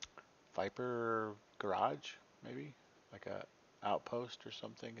Viper garage, maybe? Like a outpost or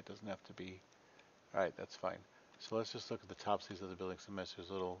something. It doesn't have to be. All right, that's fine. So let's just look at the tops of these other buildings. Sometimes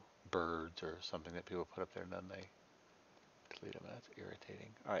there's little birds or something that people put up there and then they delete them. That's irritating.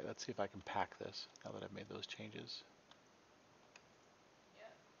 All right, let's see if I can pack this now that I've made those changes.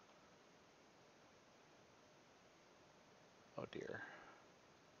 Yep. Oh dear.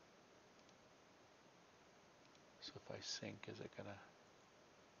 So if I sync, is it gonna?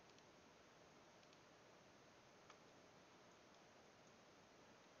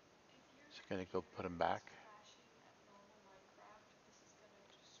 If Is your it gonna go put them computer is back? crashing at normal Minecraft, this is gonna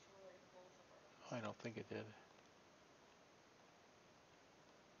destroy both of our Oh, I PCs. don't think it did.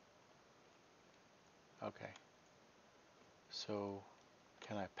 Okay. So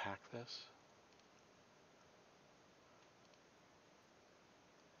can I pack this?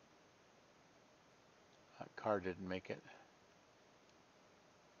 That car didn't make it.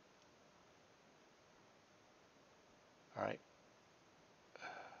 All right.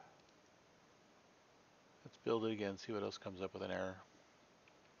 Let's build it again, see what else comes up with an error.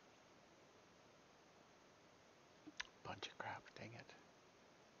 Bunch of crap, dang it.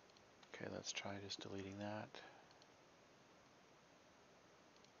 Okay, let's try just deleting that.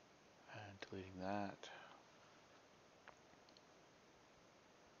 And deleting that.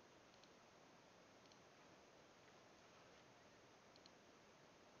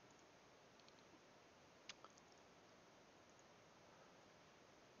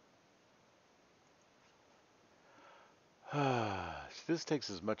 This takes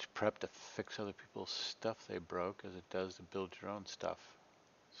as much prep to fix other people's stuff they broke as it does to build your own stuff.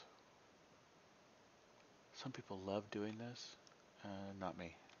 So, some people love doing this, not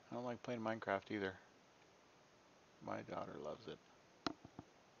me. I don't like playing Minecraft either. My daughter loves it.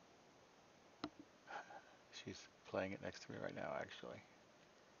 She's playing it next to me right now, actually.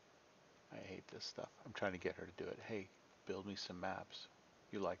 I hate this stuff. I'm trying to get her to do it. Hey, build me some maps.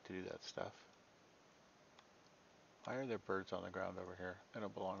 You like to do that stuff. Why are there birds on the ground over here? They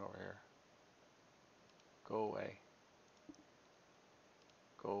don't belong over here. Go away.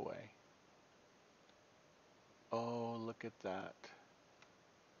 Go away. Oh, look at that.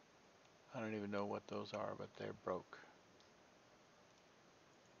 I don't even know what those are, but they're broke.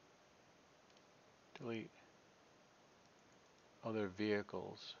 Delete. Oh, they're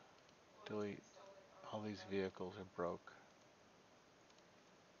vehicles. Well, it's Delete. installing All RL these driver. vehicles are broke.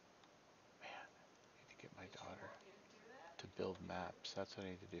 Man, I need to get my Did you daughter want me to do that? to Did you build want me to? maps. That's what I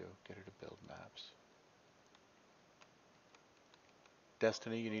need to do. Get her to build maps. Oh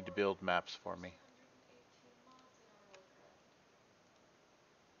Destiny, you need to Lord, build maps for there's me. 118 mods in RL Craft.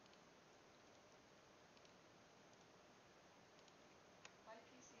 My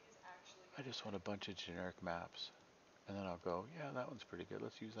PC is actually I gonna just want a break. bunch of generic maps. And then I'll go, yeah, that one's pretty good.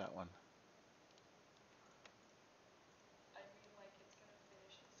 Let's use that one. I mean, like, it's gonna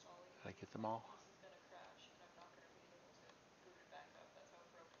finish installing Did I these, get them my all? PC's gonna crash, and I'm not gonna be able to boot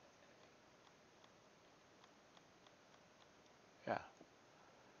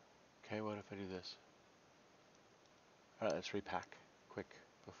Okay, what if I do this? Alright, let's repack quick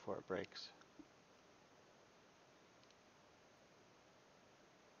before it breaks.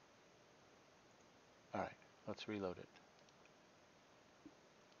 Alright, let's reload it.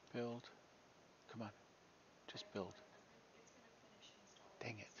 Build. Come on, just build. It's gonna finish installing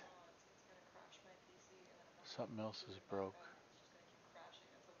Dang these it. mods. It's gonna crash my PC, and then I'm not Something else boot is it back broke. up. It's just gonna keep crashing.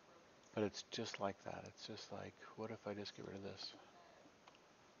 It's so broken. But it's just like that. It's just like, what if I just get rid of this? So bad.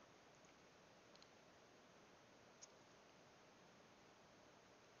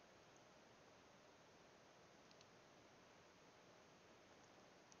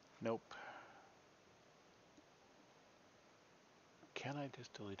 Nope. Can I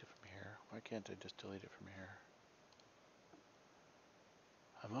just delete it from here? Why can't I just delete it from here?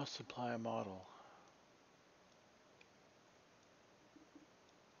 I must supply a model.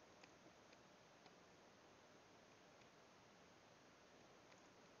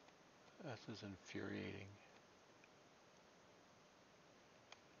 This is infuriating.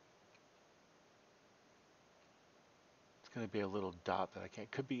 It's going to be a little dot that I can't.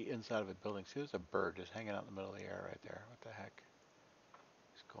 Could be inside of a building. See, there's a bird just hanging out in the middle of the air right there. What the heck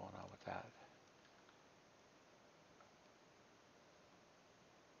is going on with that?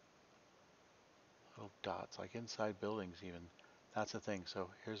 Little dots, like inside buildings even. That's the thing. So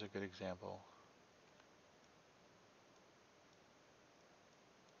here's a good example.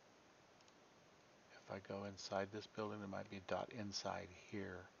 If I go inside this building, there might be a dot inside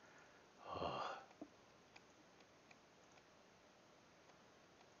here. Ugh.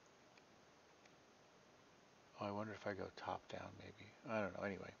 Oh, I wonder if I go top down maybe. I don't know.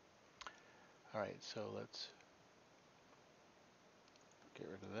 Anyway. All right, so let's get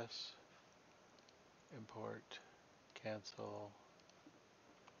rid of this. Import, cancel,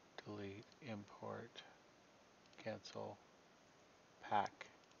 delete, import, cancel, pack.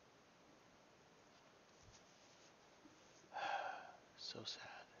 So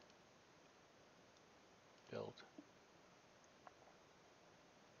sad. Build.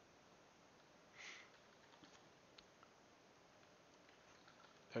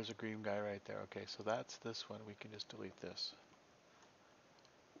 There's a green guy right there. Okay, so that's this one. We can just delete this.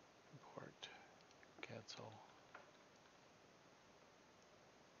 Import, cancel.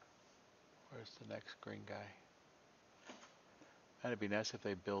 Where's the next green guy? And it'd be nice if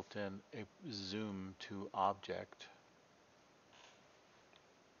they built in a zoom to object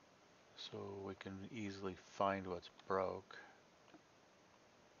so we can easily find what's broke.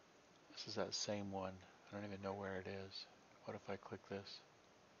 This is that same one. I don't even know where it is. What if I click this?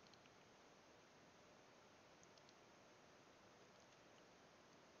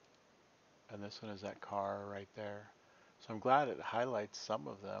 And this one is that car right there. So I'm glad it highlights some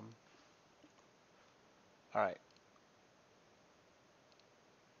of them. All right.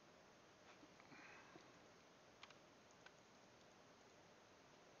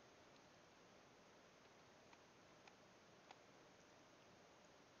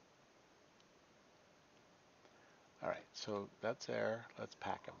 All right, so that's there. Let's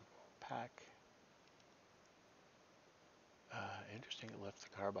pack them. Pack. Interesting, it left the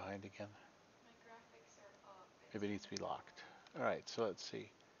car behind again. My graphics are up. Maybe it needs to be locked. All right, so let's see.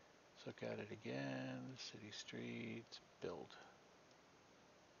 Let's look at it again. City streets, build.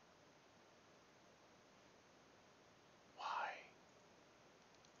 Why?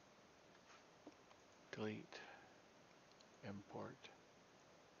 Delete, import,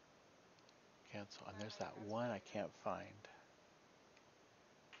 cancel. And there's that one I can't find.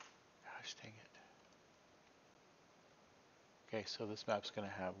 Gosh dang it. Okay, so this map's going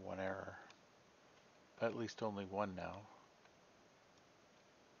to have one error. At least only one now.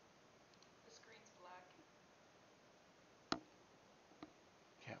 The screen's black.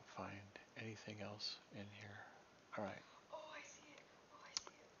 Can't find anything else in here. All right. Oh, I see it. Oh, I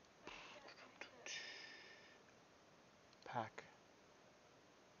see it. I can't find it. Pack.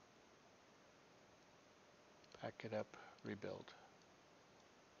 Pack it up, rebuild.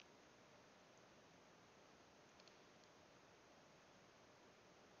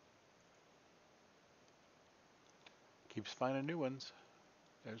 Keeps finding new ones.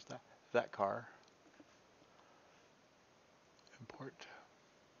 There's that car. Import.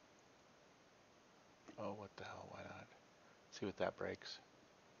 Oh, what the hell? Why not? See what that breaks.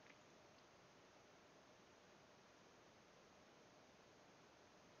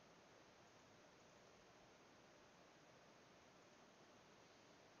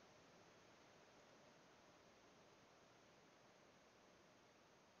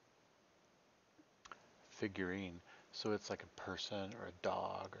 Figurine. So it's like a person or a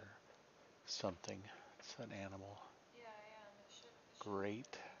dog or something. It's an animal. Yeah, I am. It should Great.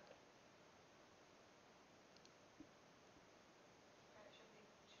 fit in.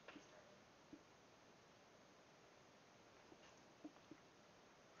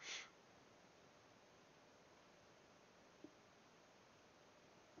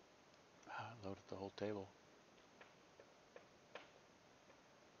 loaded the whole table.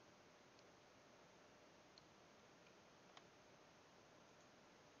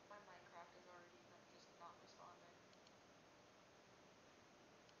 My Minecraft is already just not responding.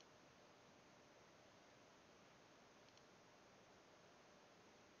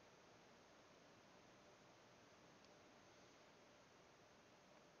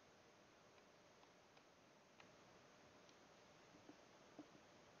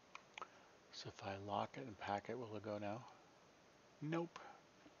 So if I lock it and pack it, will it go now? Nope.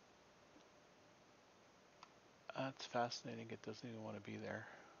 That's fascinating. It doesn't even want to be there.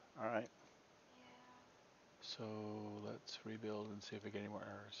 All right. Yeah. So let's rebuild and see if we get any more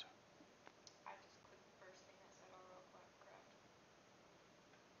errors. I just clicked the first thing that said Craft.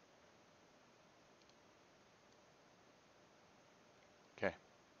 Okay.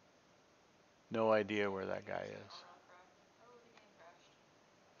 No idea where that guy Said is. Craft. Oh, the game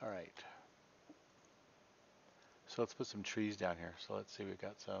crashed. All right. So let's put some trees down here. So let's see, we've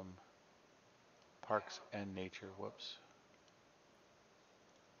got some parks Yeah, and nature. Whoops.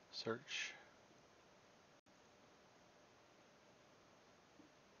 Search.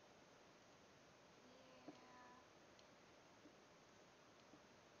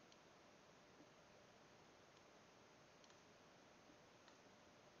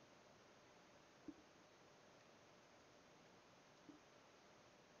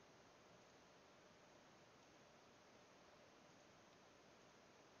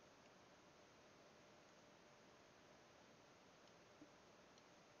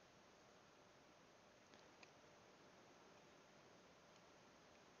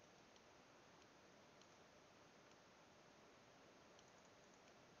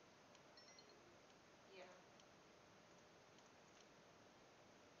 Yeah. Yeah.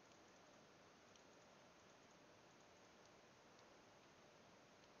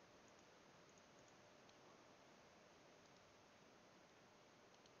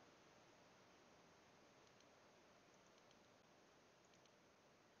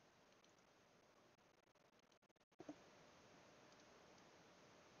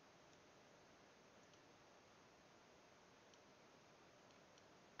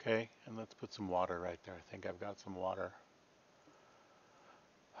 Okay, and let's put some water right there. I think I've got some water.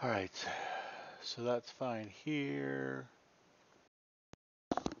 All right, so that's fine here.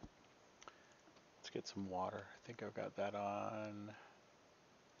 Let's get some water. I think I've got that on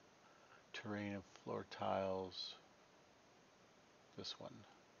terrain and floor tiles. This one.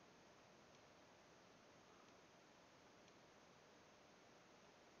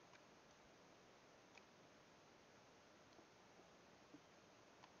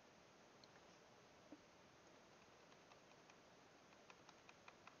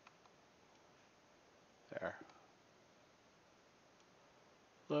 There.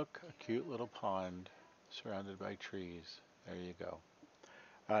 Look, a cute little pond surrounded by trees. There you go.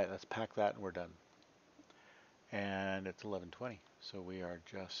 All right, let's pack that and we're done. And it's 11:20, so we are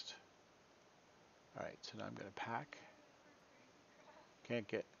just. All right, so now I'm going to pack. Wait for Crazy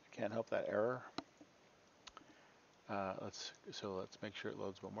Craft. Can't help that error. Let's make sure it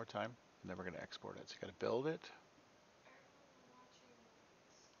loads one more time, and then we're going to export it. So you got to build it.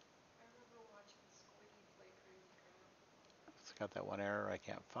 I remember watching Squiddy play Crazy Craft. It's got that one error I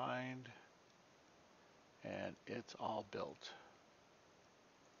can't find, and it's all built.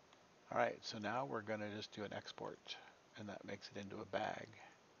 All right, so now we're going to just do an export, and that makes it into a bag.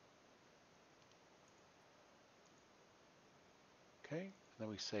 Okay, and then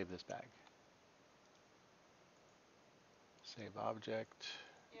we save this bag. Save object,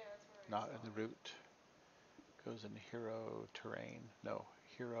 Yeah, that's where I not saw in the it. root. Goes in hero terrain. No,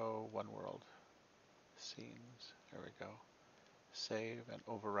 hero one world. Scenes. There we go. Save and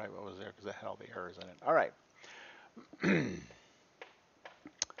overwrite what was there because it had all the errors in it. All right.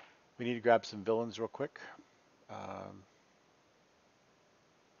 We need to grab some villains real quick. And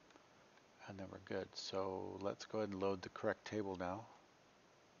then we're good. So let's go ahead and load the correct table now.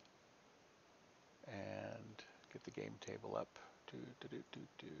 And get the game table up.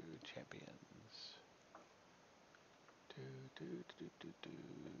 Champions.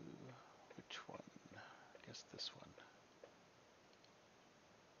 Which one? I guess this one.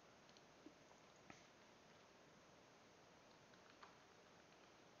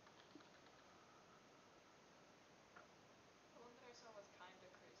 The one that I saw was kinda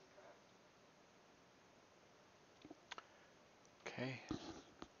Crazy Craft. Okay.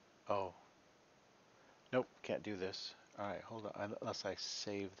 Oh. Nope, can't do this. All right, hold on. Unless I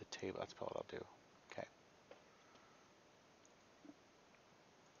save the table. That's probably what I'll do. Okay.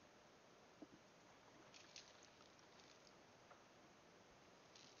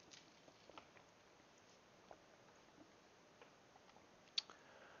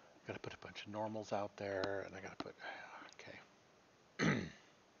 bunch of normals out there, and I gotta put, okay.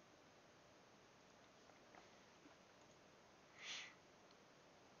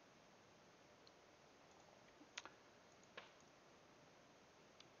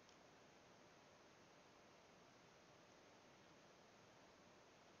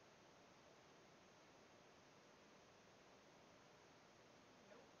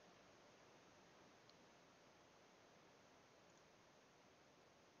 Nope.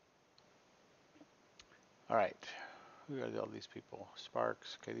 All right, who are all these people?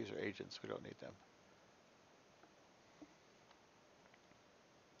 Sparks, okay, these are agents, we don't need them.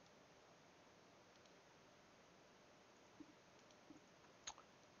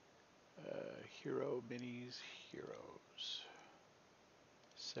 Hero minis, heroes.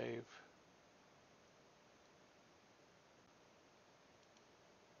 Save.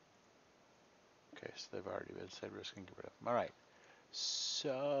 Okay, so they've already been said we're just gonna get rid of them. All right,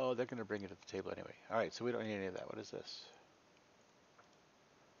 so they're gonna bring it to the table anyway. All right, so we don't need any of that. What is this?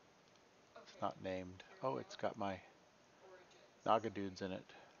 It's Okay. not named. Here Oh, we it's are. got my Origins Naga zombie. dudes in it.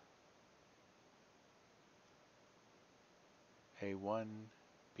 A1,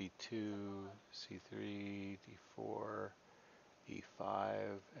 B2, C3, D4,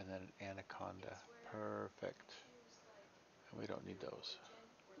 E5, and then an Anaconda. It's where you Perfect. choose like And we don't need your those. origin,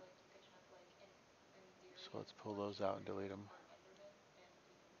 where like you can have like an So Enderian let's pull or those out and delete Kandarian them. or Enderman, and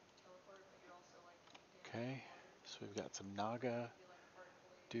you can teleport, but you're also like damaging Okay, water. so we've got some They Naga give you like hard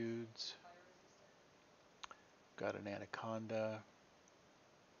blades dudes. and fire resistant. Got an Anaconda.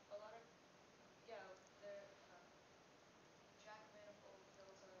 A lot of yeah, the Jack Manifold. There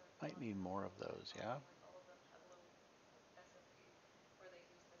was a Might mod need for more of Heroes I those, bought, yeah? and like all of them have a little SMP where they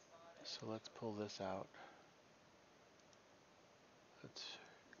use this mod, and So it let's pull shows. this out. Let's,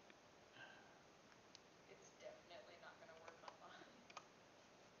 It's definitely not gonna work on mine.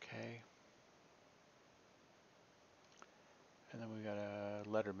 okay. And then we got a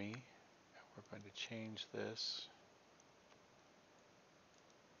letter me. We're going to change this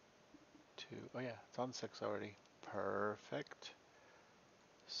to, oh yeah, it's on 6 already. Perfect.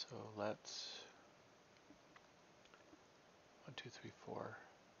 So let's, 1, 2, 3, 4.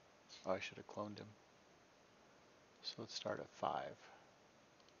 Oh, I should have cloned him. So let's start at 5.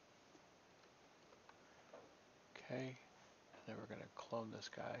 Okay. And then we're going to clone this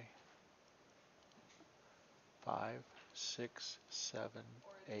guy. 5, 6, 7,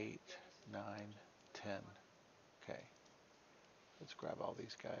 Origin. 8, Yeah, this is 9, the origin 10. one. Okay. Let's grab all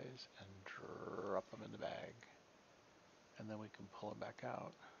these guys and drop them in the bag. And then we can pull them back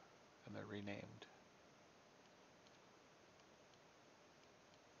out. And they're renamed.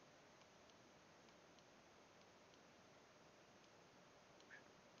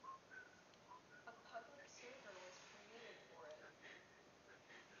 A public server was created for it.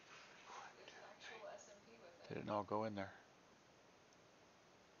 There's actual SMP with They it. didn't all go in there.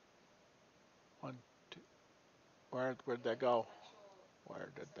 1, 2. Where'd Yeah, they there's go? actual Where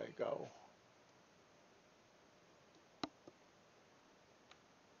did they SMP go? files.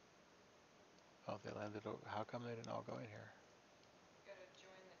 Oh, they landed over. How come they didn't all go in here? You gotta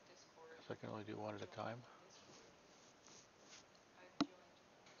join the Discord. Because I can only do one at a Join time. the Discord. I've joined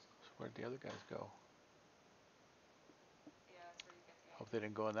the So Discord. where'd the other guys go? Yeah, that's where you get the Hope they ID.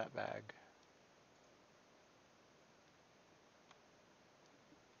 didn't go in that bag.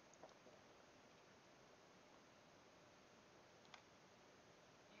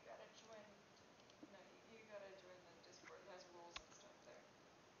 You gotta join. No, you gotta join the Discord. It has rules and stuff there.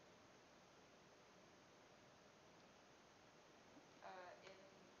 In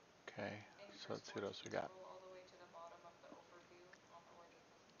Okay, so let's see what Discord, else we got. scroll all the way to the bottom of the overview on the where the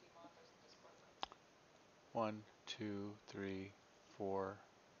Dmod. There's a Discord link. 1, 2, 3, 4,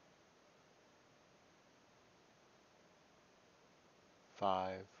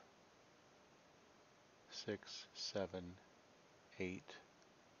 5, 6, 7, 8.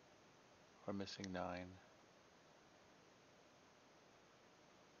 We're missing 9.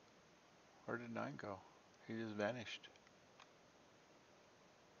 Where did 9 go? He just vanished.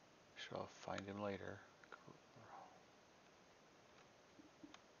 Sure, I'll find him later.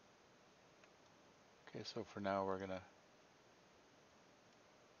 Okay, so for now we're gonna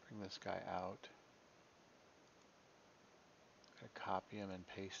bring this guy out. Gonna copy him and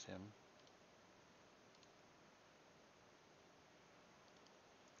paste him.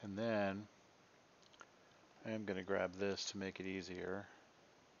 And then I am gonna grab this to make it easier.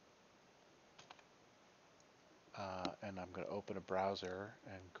 And I'm gonna open a browser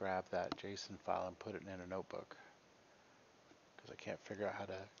and grab that JSON file and put it in a notebook. Because I can't figure out how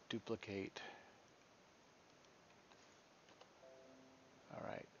to duplicate. All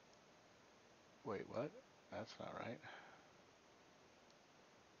right. Wait, what? That's not right.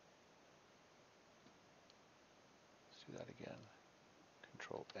 Let's do that again.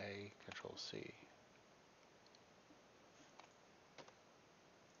 Control A, Control C.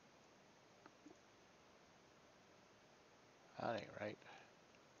 That ain't right.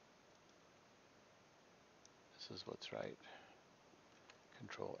 This is what's right.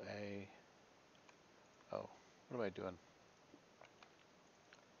 Control A. Oh, what am I doing?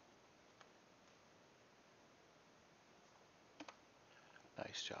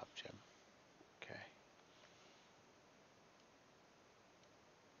 Nice job, Jim. Okay.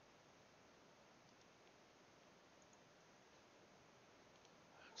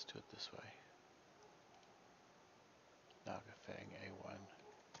 Let's do it this way. Nagafang A1.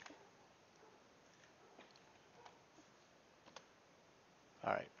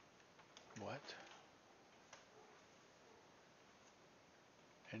 All right. What?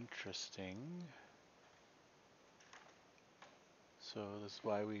 Interesting. So this is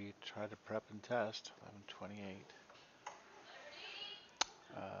why we try to prep and test. 1128.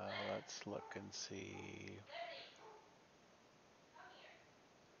 Let's look and see.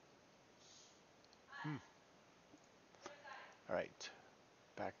 All right.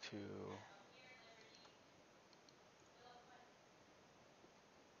 Back to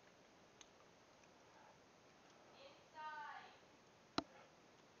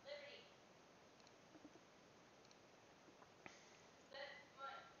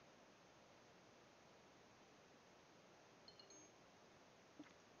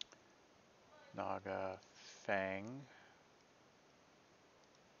Naga Fang.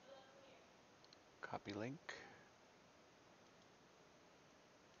 Copy link.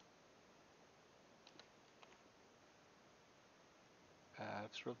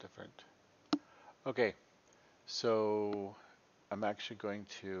 It's real different. Okay, so I'm actually going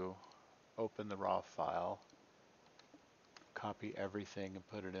to open the raw file, copy everything, and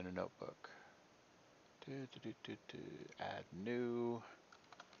put it in a notebook. Add new.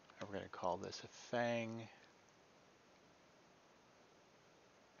 And we're going to call this a Fang.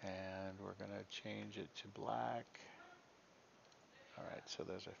 And we're going to change it to black. All right, so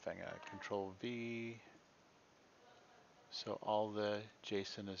there's our Fang. Control V. So all the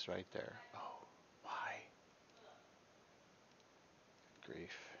JSON is right there. Oh, why? Good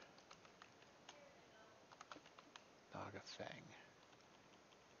grief. Naga Fang.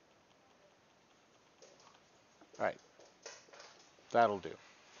 All right, that'll do.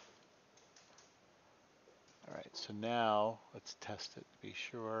 All right, so now let's test it to be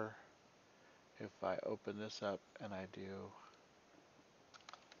sure. If I open this up and I do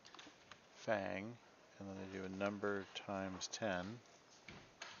Fang, and then I do a number times 10,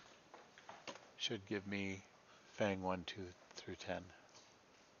 should give me Fang 1, 2 through 10.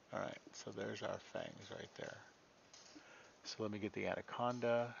 All right, so there's our fangs right there. So let me get the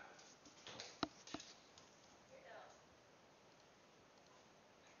anaconda.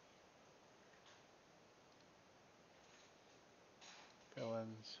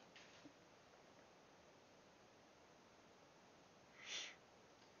 Villains.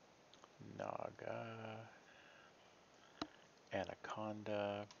 Naga.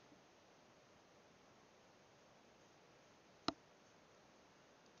 Anaconda.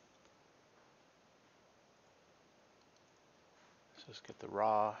 Let's just get the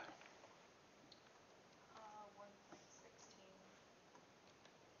raw. 1.16.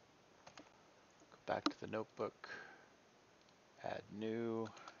 Go back to the notebook. Add new.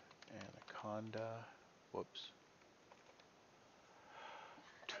 Anaconda. Whoops.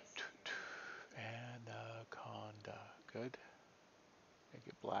 I see your Anaconda. Good. Make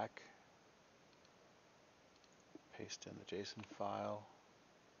it black. Paste in the JSON file.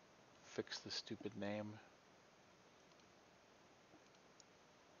 Fix the stupid name.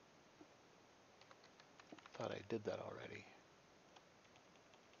 Thought I did that already.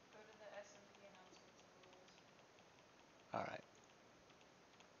 Go to the SMP announcements rules. All right.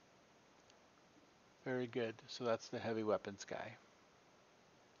 Very good. So that's the heavy weapons guy.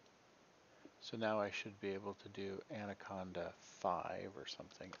 So now I should be able to do Anaconda 5 or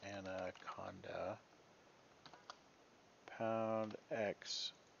something. Anaconda pound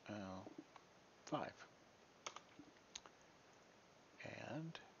X 5.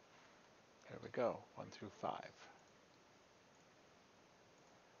 And there we go, 1 through 5.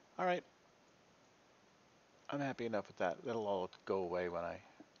 All right. I'm happy enough with that. That'll all go away when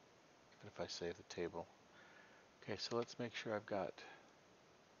if I save the table. Okay, so let's make sure I've got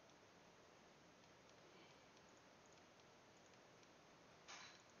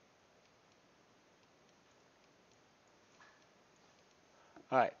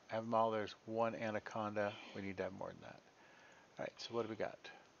All right, have them all. There's one anaconda. We need to have more than that. All right, so what do we got?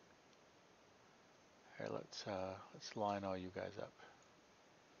 Here, let's line all you guys up.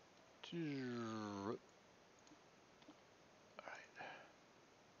 All right.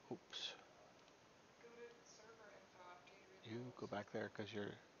 Oops. Go to server info after you read the You rules. go back there because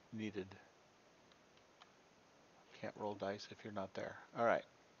you're needed. Can't roll dice if you're not there. All right.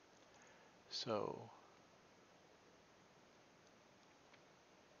 So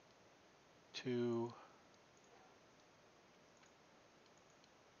 2,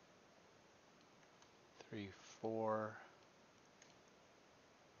 3, 4,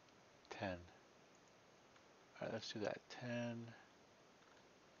 10. All right, let's do that. 10.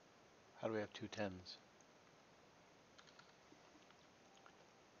 How do we have 2 10s?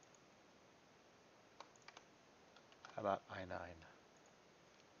 How about I9? No,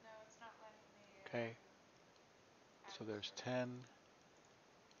 it's not letting me. Okay. Add So a there's server. 10,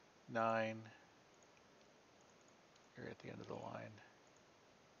 9. You're at the end of the line.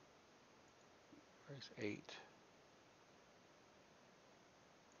 Where's 8?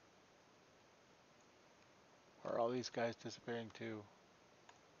 Are all these guys disappearing too?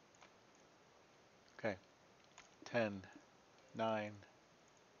 Okay. 10, 9.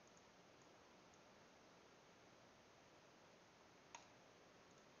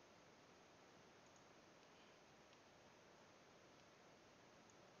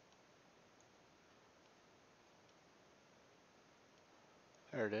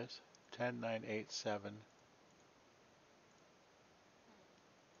 There it is. 10, 9, 8, 7,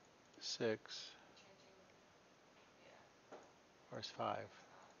 6. Changing. Yeah. Where's 5?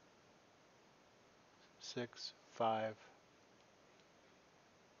 It's not. 6, 5,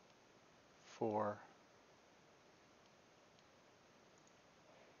 4.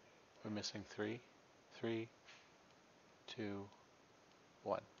 We're missing 3. 3, 2,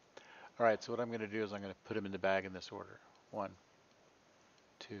 1. All right, so what I'm going to do is I'm going to put them in the bag in this order. 1,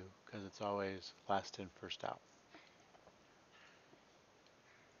 2, because it's always last in, first out.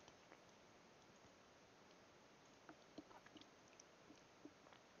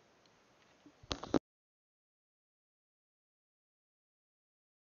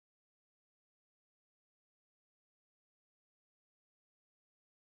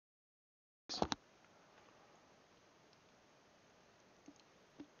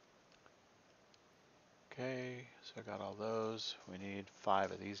 Okay, so I got all those. We need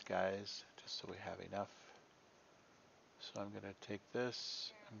 5 of these guys, just so we have enough. So I'm going to take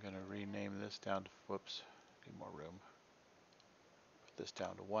this, I'm going to rename this down to, whoops, need more room. Put this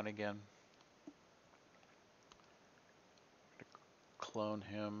down to 1 again. Clone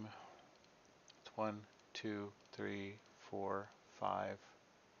him. It's 1, 2, 3, 4, 5,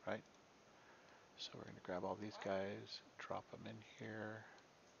 right? So we're going to grab all these guys, drop them in here.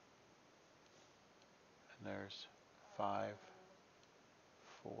 And there's 5,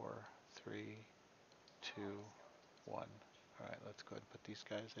 4, 3, 2, 1. All right, let's go ahead and put these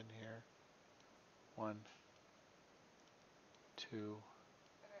guys in here. 1, 2,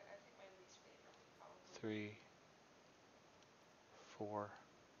 But I think my least favorite would probably 3, 4,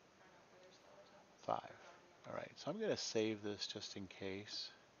 I don't know, wither skeletons 5. or guardians. All right, so I'm going to save this just in case.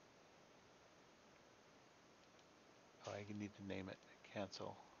 Oh, I need to name it.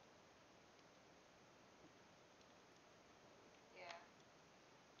 Cancel. Yeah.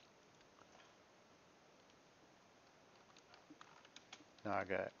 Now I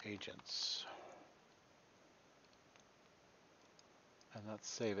got agents. And let's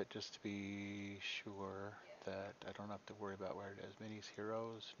save it just to be sure that I don't have to worry about where it is. Minis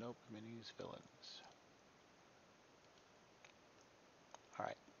heroes? Nope, minis villains. All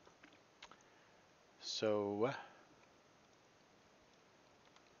right. So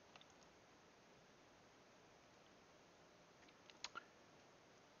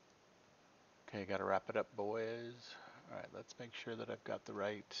okay, got to wrap it up, boys. All right, let's make sure that I've got the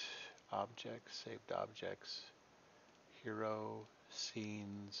right objects, saved objects, hero,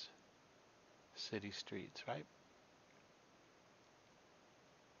 scenes, city streets, right?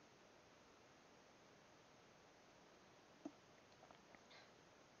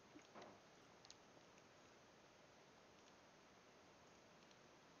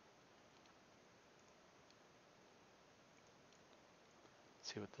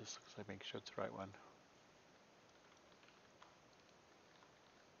 Let's see what this looks like, make sure it's the right one.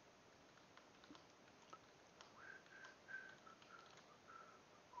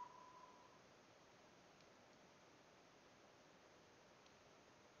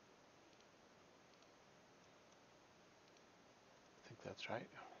 I think that's right.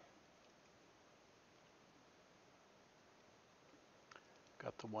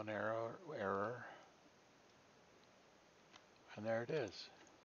 Got the one error, and there it is.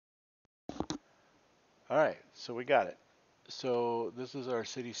 All right, so we got it. So this is our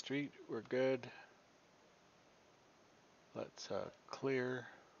city street. We're good. Let's clear,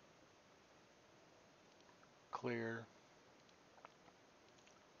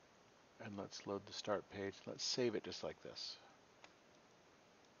 and let's load the start page. Let's save it just like this.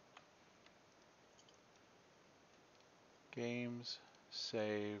 Games,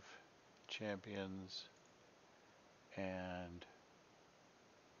 save, champions, and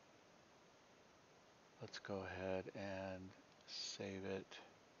let's go ahead and save it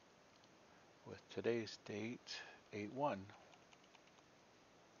with today's date, 8/1.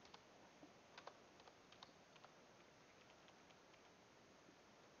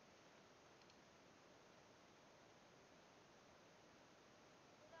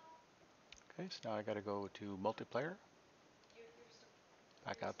 Okay, so now I got to go to multiplayer,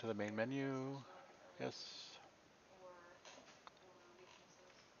 back out to the main menu. Yes. Or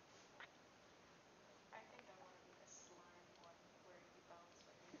weaknesses. I think I want to be the slime one where you bounce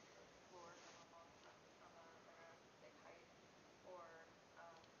when you hit the floor from a long from a like a big height, or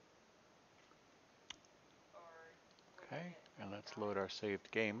or when you Okay, get and like let's load our saved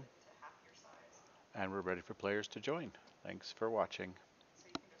game, to half your size. and we're ready for players to join. Thanks for watching.